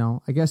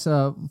guess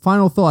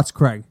final thoughts,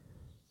 Craig.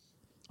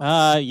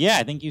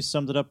 I think you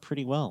summed it up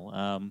pretty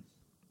well.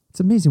 It's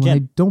amazing. When I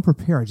don't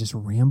prepare, I just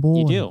ramble.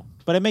 You do,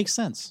 but it makes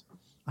sense.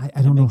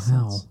 I don't know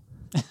how.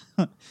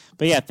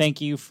 But yeah, thank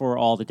you for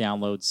all the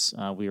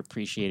downloads. We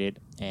appreciate it.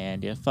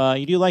 And if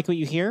you do like what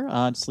you hear,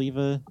 just leave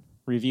a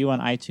review on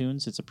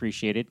iTunes. It's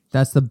appreciated.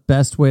 That's the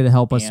best way to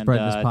help us spread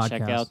this podcast.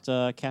 Check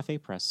out Cafe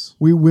Press.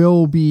 We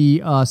will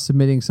be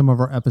submitting some of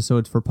our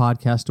episodes for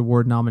podcast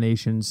award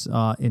nominations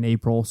in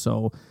April.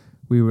 So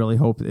we really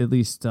hope at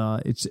least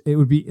it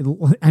would be.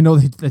 I know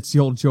that's the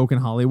old joke in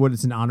Hollywood.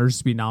 It's an honor just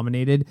to be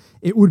nominated.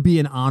 It would be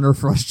an honor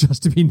for us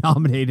just to be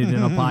nominated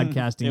in a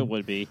podcasting it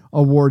would be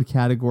award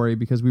category,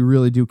 because we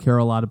really do care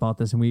a lot about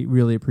this, and we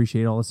really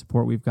appreciate all the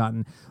support we've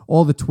gotten.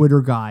 All the Twitter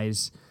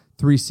guys,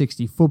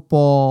 360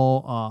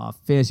 Football,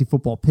 Fantasy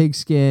Football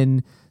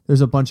Pigskin.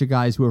 There's a bunch of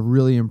guys who have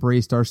really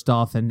embraced our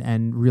stuff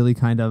and really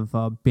kind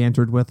of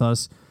bantered with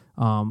us.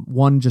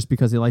 One, just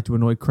because they like to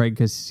annoy Craig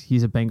because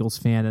he's a Bengals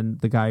fan,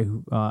 and the guy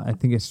who I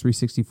think is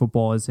 360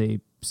 Football is a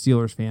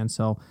Steelers fan,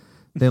 so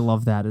they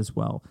love that as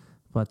well.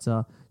 But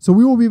so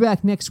we will be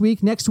back next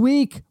week. Next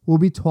week, we'll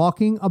be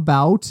talking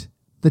about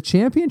the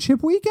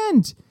championship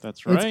weekend.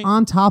 That's right. It's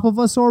on top of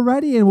us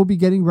already, and we'll be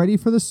getting ready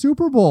for the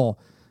Super Bowl.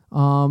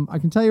 I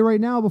can tell you right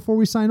now, before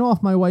we sign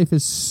off, my wife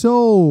is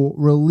so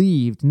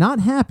relieved, not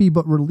happy,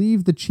 but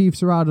relieved the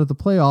Chiefs are out of the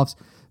playoffs,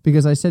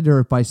 because I said to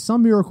her, if by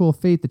some miracle of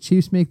fate the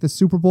Chiefs make the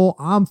Super Bowl,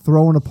 I'm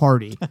throwing a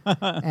party.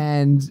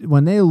 And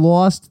when they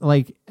lost,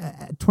 like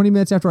 20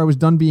 minutes after I was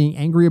done being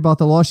angry about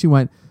the loss, she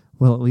went,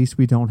 well, at least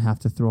we don't have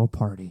to throw a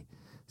party.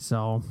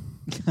 So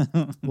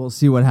we'll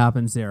see what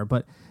happens there.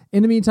 But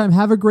in the meantime,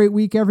 have a great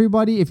week,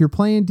 everybody. If you're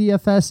playing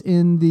DFS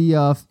in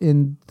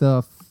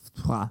the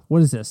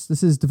what is this?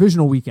 This is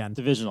divisional weekend.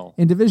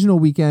 In divisional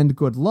weekend,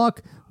 good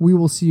luck. We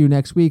will see you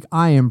next week.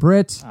 I am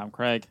Britt. I'm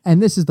Craig.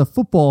 And this is the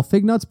Football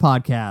Fignuts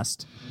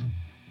Podcast.